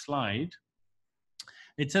to this slide,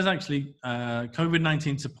 it says actually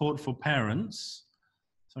COVID-19 support for parents.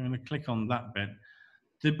 So I'm going to click on that bit.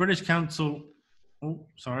 The British Council, oh,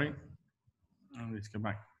 sorry. I need to go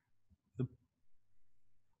back.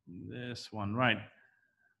 This one, right.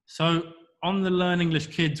 So on the Learn English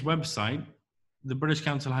Kids website, the British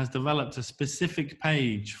Council has developed a specific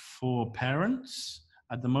page for parents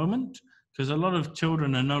at the moment, because a lot of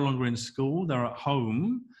children are no longer in school, they're at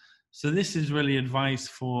home. So this is really advice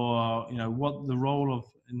for, what the role of,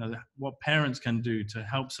 what parents can do to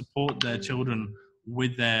help support their children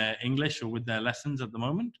with their English or with their lessons at the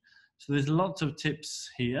moment. So there's lots of tips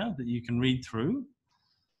here that you can read through.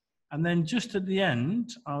 And then just at the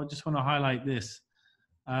end, I just want to highlight this.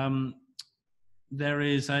 There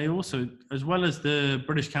is also, as well as the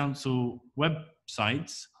British Council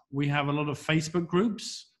websites, we have a lot of Facebook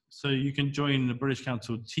groups. So you can join the British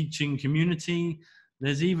Council teaching community.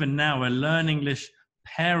 There's even now a Learn English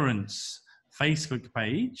Parents Facebook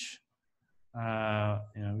page. We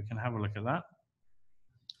can have a look at that.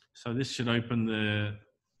 So this should open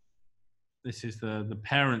this is the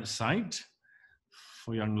parent site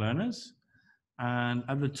for young learners. And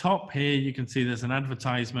at the top here, you can see there's an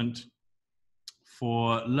advertisement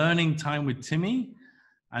for Learning Time with Timmy,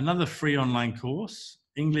 another free online course,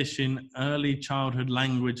 English in Early Childhood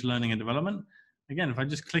Language Learning and Development. Again, if I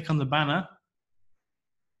just click on the banner,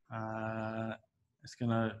 it's going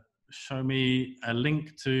to show me a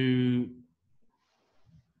link to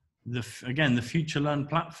the Future Learn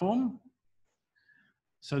platform.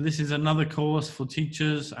 So this is another course for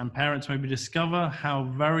teachers and parents, maybe discover how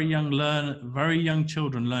very young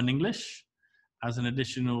children learn English as an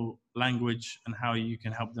additional language and how you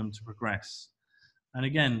can help them to progress. And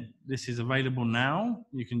again, this is available now.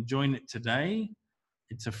 You can join it today.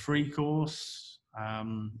 It's a free course.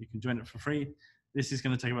 You can join it for free. This is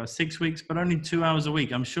going to take about 6 weeks, but only 2 hours a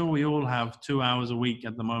week. I'm sure we all have 2 hours a week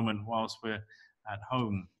at the moment whilst we're at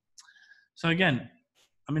home. So again,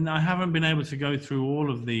 I haven't been able to go through all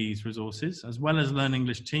of these resources, as well as Learn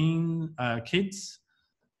English Kids.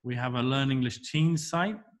 We have a Learn English Teens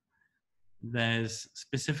site. There's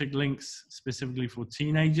specific links specifically for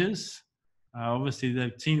teenagers.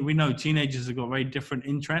 Obviously, we know teenagers have got very different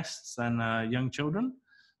interests than young children.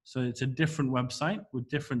 So it's a different website with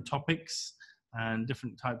different topics and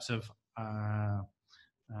different types of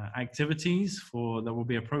activities that will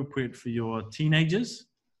be appropriate for your teenagers.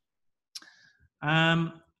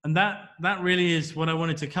 And that really is what I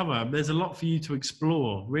wanted to cover. There's a lot for you to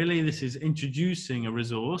explore. Really, this is introducing a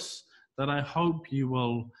resource that I hope you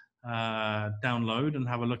will download and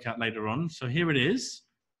have a look at later on. So here it is.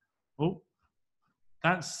 Oh,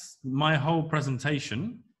 that's my whole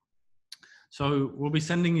presentation. So we'll be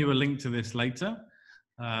sending you a link to this later.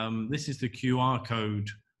 This is the QR code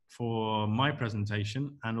for my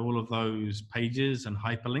presentation and all of those pages and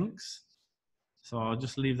hyperlinks. So I'll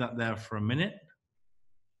just leave that there for a minute.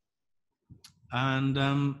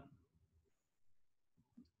 And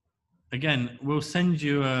again, we'll send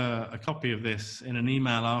you a copy of this in an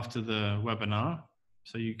email after the webinar.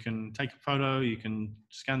 So you can take a photo, you can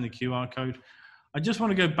scan the QR code. I just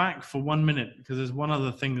want to go back for 1 minute because there's one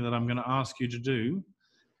other thing that I'm going to ask you to do,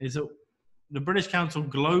 is that the British Council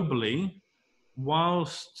globally,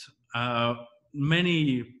 whilst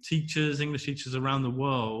many teachers, English teachers around the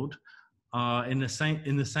world are in the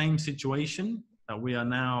same situation, that we are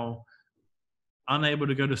now unable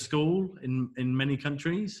to go to school in many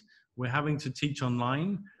countries, we're having to teach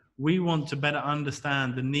online. We want to better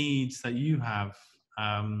understand the needs that you have,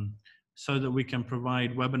 so that we can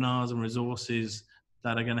provide webinars and resources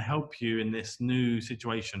that are going to help you in this new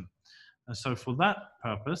situation. And so for that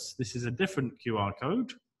purpose, this is a different QR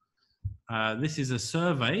code. This is a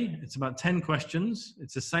survey. It's about 10 questions.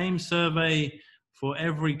 It's the same survey for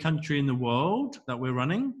every country in the world that we're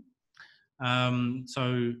running.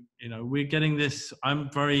 So, you know, we're getting this. I'm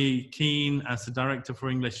very keen as the Director for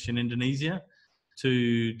English in Indonesia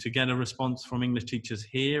to get a response from English teachers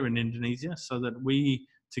here in Indonesia, so that we,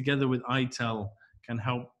 together with iTELL, can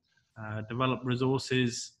help develop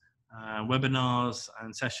resources, webinars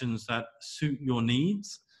and sessions that suit your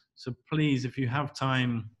needs. So please, if you have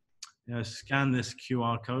time, you know, scan this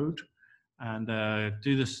QR code and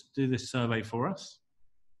do this survey for us.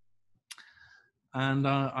 And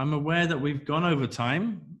I'm aware that we've gone over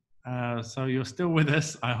time, so you're still with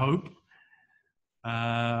us, I hope.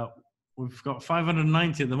 We've got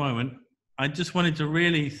 590 at the moment. I just wanted to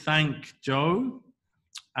really thank Joe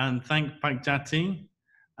and thank Pak Jati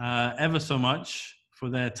ever so much for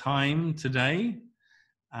their time today,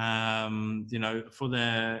 you know, for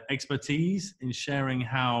their expertise in sharing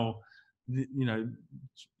how, you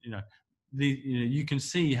can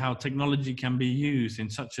see how technology can be used in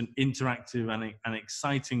such an interactive and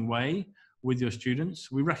exciting way with your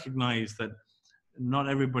students. We recognize that not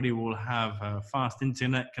everybody will have a fast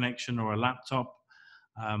internet connection or a laptop,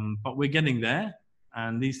 but we're getting there,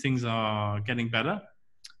 and these things are getting better.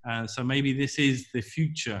 So maybe this is the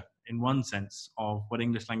future, in one sense, of what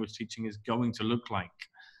English language teaching is going to look like.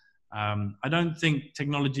 I don't think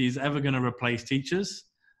technology is ever going to replace teachers,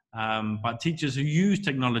 but teachers who use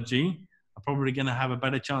technology are probably going to have a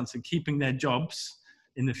better chance of keeping their jobs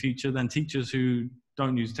in the future than teachers who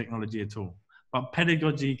don't use technology at all. But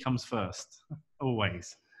pedagogy comes first,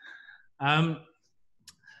 always. How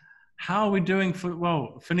are we doing for,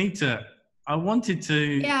 well, Finita, I wanted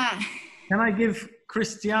to, Yeah. Can I give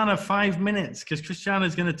Christiana 5 minutes? Because Christiana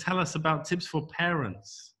is going to tell us about tips for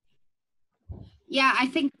parents. Yeah, I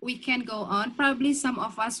think we can go on. Probably some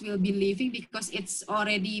of us will be leaving because it's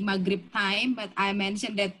already Maghrib time, but I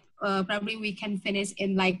mentioned that probably we can finish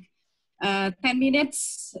in like 10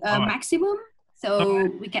 minutes maximum. So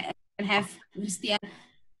we can have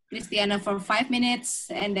Christiana for 5 minutes,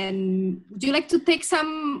 and then would you like to take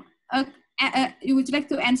some, would you like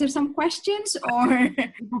to answer some questions, or?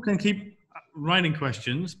 People can keep writing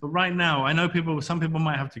questions, but right now, I know some people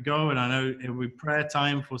might have to go, and I know it will be prayer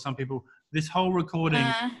time for some people. This whole recording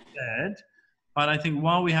is dead, but I think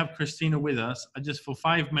while we have Christina with us, for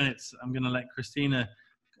 5 minutes, I'm going to let Christina,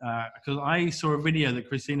 because I saw a video that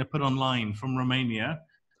Christina put online from Romania,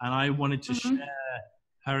 and I wanted to share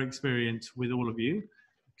her experience with all of you,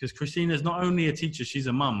 because Christina is not only a teacher, she's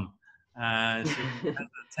a mum. She has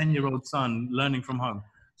a 10-year-old son learning from home.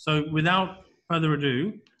 So without further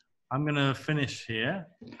ado, I'm going to finish here,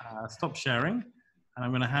 stop sharing, and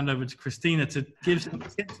I'm going to hand over to Christina to give some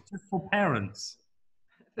tips for parents.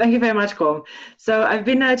 Thank you very much, Colm. So I've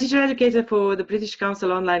been a teacher educator for the British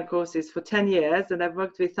Council online courses for 10 years, and I've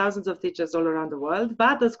worked with thousands of teachers all around the world.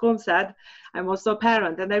 But as Colm said, I'm also a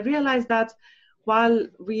parent, and I realized that while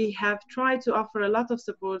we have tried to offer a lot of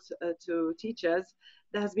support to teachers,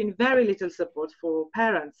 there has been very little support for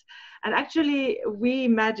parents. And actually, we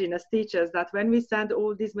imagine as teachers that when we send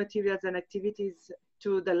all these materials and activities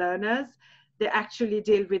to the learners, they actually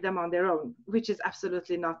deal with them on their own, which is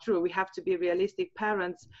absolutely not true. We have to be realistic.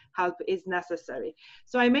 Parents' help is necessary.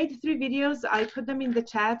 So I made 3 videos. I put them in the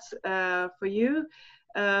chat for you.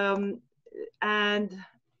 And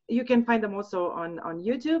you can find them also on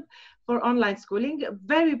YouTube for online schooling.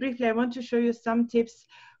 Very briefly, I want to show you some tips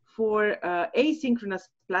for asynchronous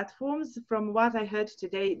platforms. From what I heard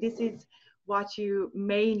today, this is what you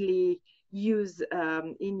mainly use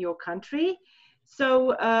in your country.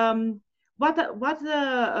 So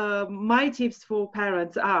my tips for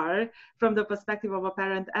parents are, from the perspective of a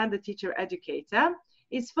parent and a teacher educator,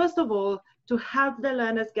 is first of all to help the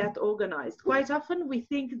learners get organized. Quite often we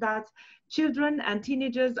think that children and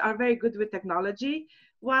teenagers are very good with technology,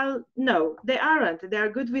 Well, no, they aren't. They are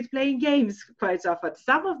good with playing games quite often.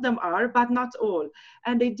 Some of them are, but not all.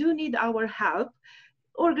 And they do need our help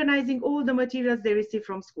organizing all the materials they receive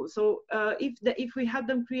from school. So if we have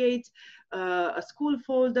them create a school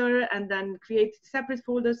folder and then create separate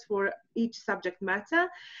folders for each subject matter,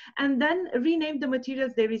 and then rename the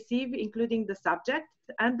materials they receive, including the subject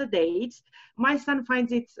and the dates. My son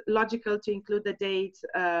finds it logical to include the date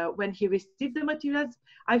when he received the materials.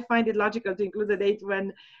 I find it logical to include the date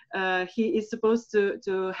when he is supposed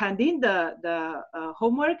to hand in the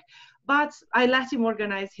homework. But I let him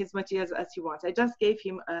organize his materials as he wants. I just gave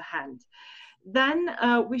him a hand. Then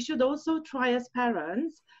we should also try as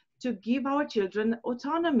parents to give our children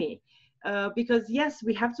autonomy. Because yes,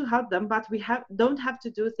 we have to help them, but we don't have to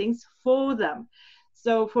do things for them.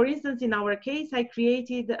 So for instance, in our case, I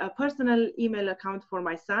created a personal email account for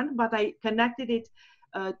my son, but I connected it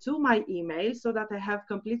to my email so that I have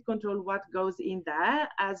complete control what goes in there.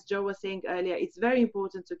 As Joe was saying earlier, it's very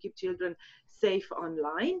important to keep children safe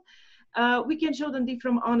online. We can show them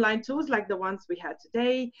different online tools like the ones we had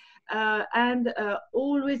today. And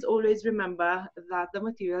always remember that the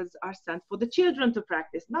materials are sent for the children to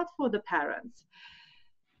practice, not for the parents.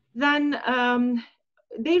 Then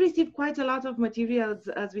they receive quite a lot of materials,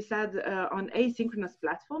 as we said, on asynchronous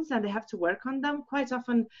platforms, and they have to work on them. Quite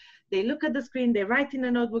often, they look at the screen, they write in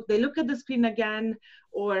a notebook, they look at the screen again,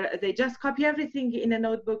 or they just copy everything in a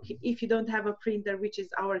notebook if you don't have a printer, which is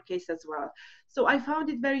our case as well. So I found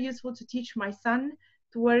it very useful to teach my son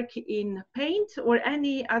to work in Paint or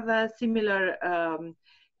any other similar,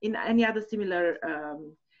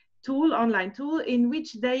 tool, online tool, in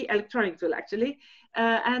which electronic tool actually,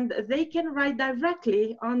 and they can write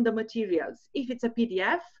directly on the materials. If it's a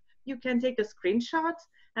PDF, you can take a screenshot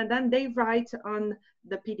and then they write on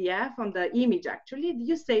the PDF, on the image actually,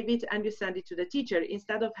 you save it and you send it to the teacher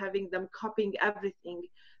instead of having them copying everything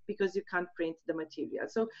because you can't print the material.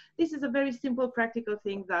 So this is a very simple practical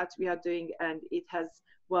thing that we are doing, and it has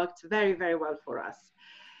worked very, very well for us.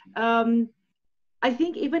 I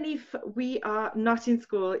think even if we are not in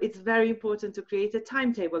school, it's very important to create a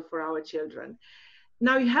timetable for our children.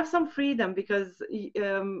 Now you have some freedom because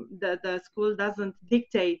the school doesn't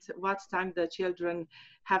dictate what time the children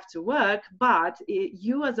have to work, but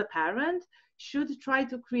you as a parent should try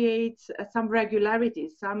to create some regularity,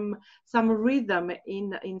 some rhythm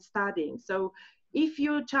in studying. So if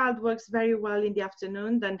your child works very well in the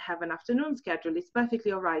afternoon, then have an afternoon schedule. It's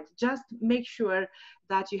perfectly all right. Just make sure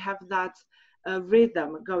that you have that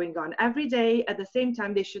rhythm going on every day. At the same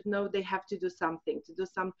time, they should know they have to do something, to do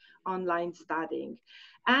some online studying.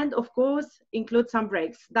 And of course, include some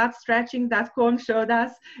breaks. That stretching that Colm showed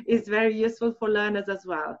us is very useful for learners as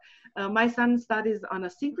well. My son studies on a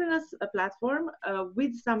synchronous platform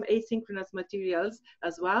with some asynchronous materials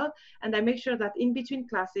as well. And I make sure that in between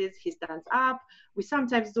classes, he stands up. We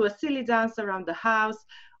sometimes do a silly dance around the house,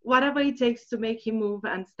 whatever it takes to make him move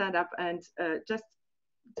and stand up and just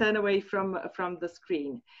turn away from the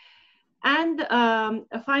screen. And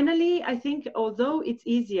finally, I think although it's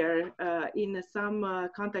easier in some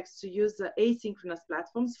contexts to use asynchronous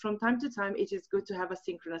platforms, from time to time, it is good to have a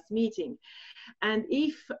synchronous meeting. And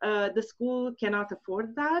if the school cannot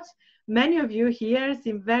afford that, many of you here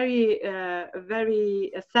seem very,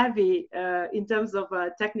 very savvy in terms of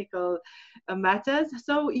technical matters.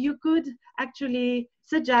 So you could actually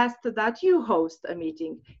suggest that you host a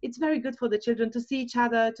meeting. It's very good for the children to see each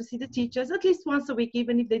other, to see the teachers at least once a week,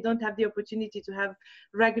 even if they don't have the opportunity to have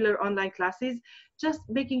regular online classes. Just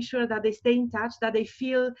making sure that they stay in touch, that they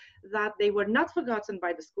feel that they were not forgotten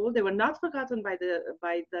by the school, they were not forgotten by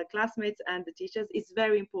the classmates and the teachers is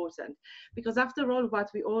very important. Because after all,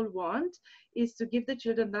 what we all want is to give the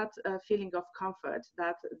children that feeling of comfort,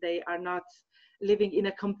 that they are not living in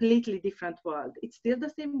a completely different world. It's still the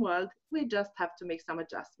same world, we just have to make some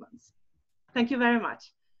adjustments. Thank you very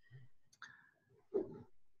much.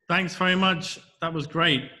 Thanks very much, that was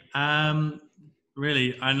great.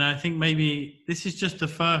 Really, and I think maybe this is just the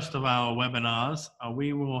first of our webinars.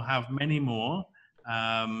 We will have many more,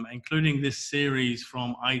 including this series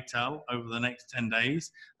from iTELL over the next 10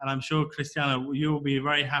 days. And I'm sure, Christiana, you will be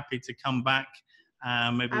very happy to come back.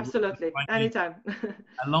 Maybe absolutely, anytime.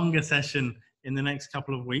 A longer session in the next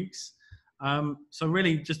couple of weeks. So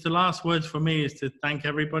really, just the last words for me is to thank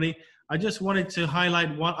everybody. I just wanted to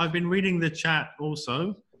highlight what I've been reading the chat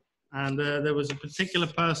also. And there was a particular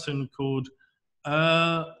person called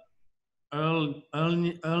Erlnya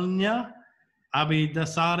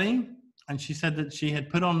Abidasari, and she said that she had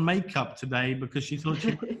put on makeup today because she thought she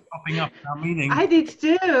was popping up in our meeting. I did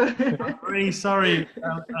too. I'm really sorry,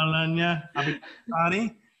 Erlnya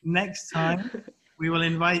Abidasari. Next time we will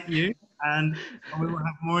invite you And we will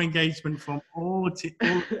have more engagement from all to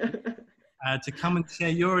come and share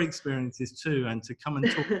your experiences too, and to come and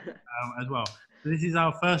talk as well. So this is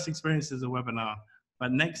our first experience as a webinar,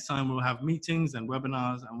 but next time we'll have meetings and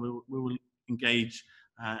webinars, and we will engage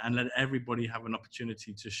and let everybody have an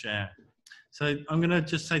opportunity to share. So I'm going to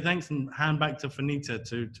just say thanks and hand back to Finita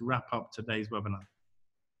to wrap up today's webinar.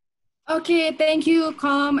 Okay, thank you,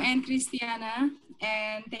 Colm and Christiana,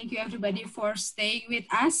 and thank you everybody for staying with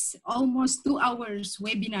us. Almost 2 hours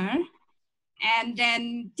webinar. And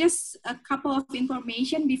then just a couple of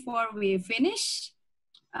information before we finish.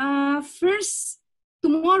 First,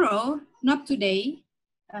 tomorrow, not today,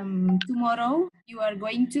 tomorrow you are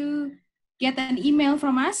going to get an email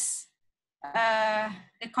from us.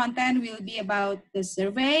 The content will be about the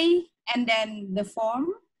survey and then the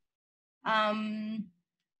form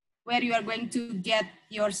where you are going to get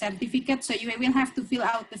your certificate. So you will have to fill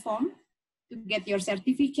out the form to get your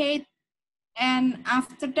certificate. And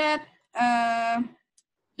after that,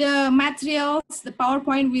 the materials, the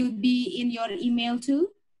PowerPoint will be in your email too.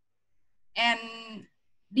 And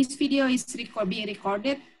this video is being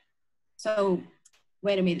recorded. So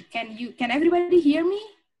wait a minute, can everybody hear me?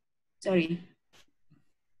 Sorry.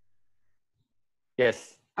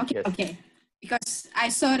 Yes. Okay, yes. okay. Because I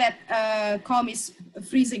saw that Colm is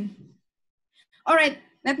freezing. All right,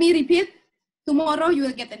 let me repeat. Tomorrow you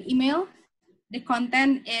will get an email. The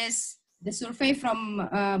content is the survey from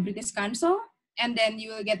British Council, and then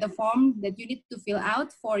you will get the form that you need to fill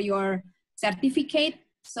out for your certificate.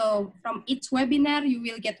 So from each webinar, you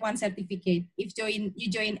will get 1 certificate. If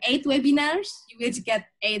you join 8 webinars, you will get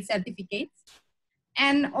 8 certificates.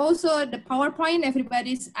 And also the PowerPoint,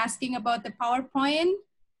 everybody's asking about the PowerPoint.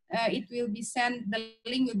 It will be sent, the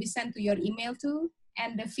link will be sent to your email too.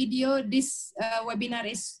 And the video, this webinar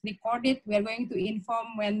is recorded. We are going to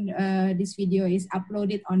inform when this video is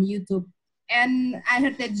uploaded on YouTube. And I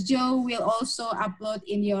heard that Joe will also upload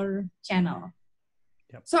in your channel.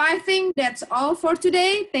 Yep. So I think that's all for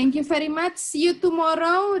today. Thank you very much. See you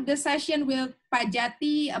tomorrow. The session with Pak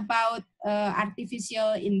Jati about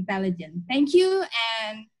artificial intelligence. Thank you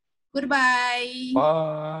and goodbye.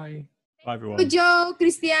 Bye. Bye, everyone. Thank you, Joe,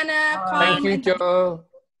 Christiana, Thank you, Colm. Joe.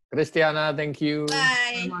 Christiana, thank you.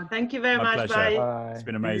 Bye. Thank you very My much. pleasure. Bye. Bye. It's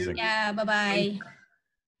been amazing. Yeah, bye-bye.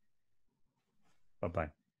 Bye-bye.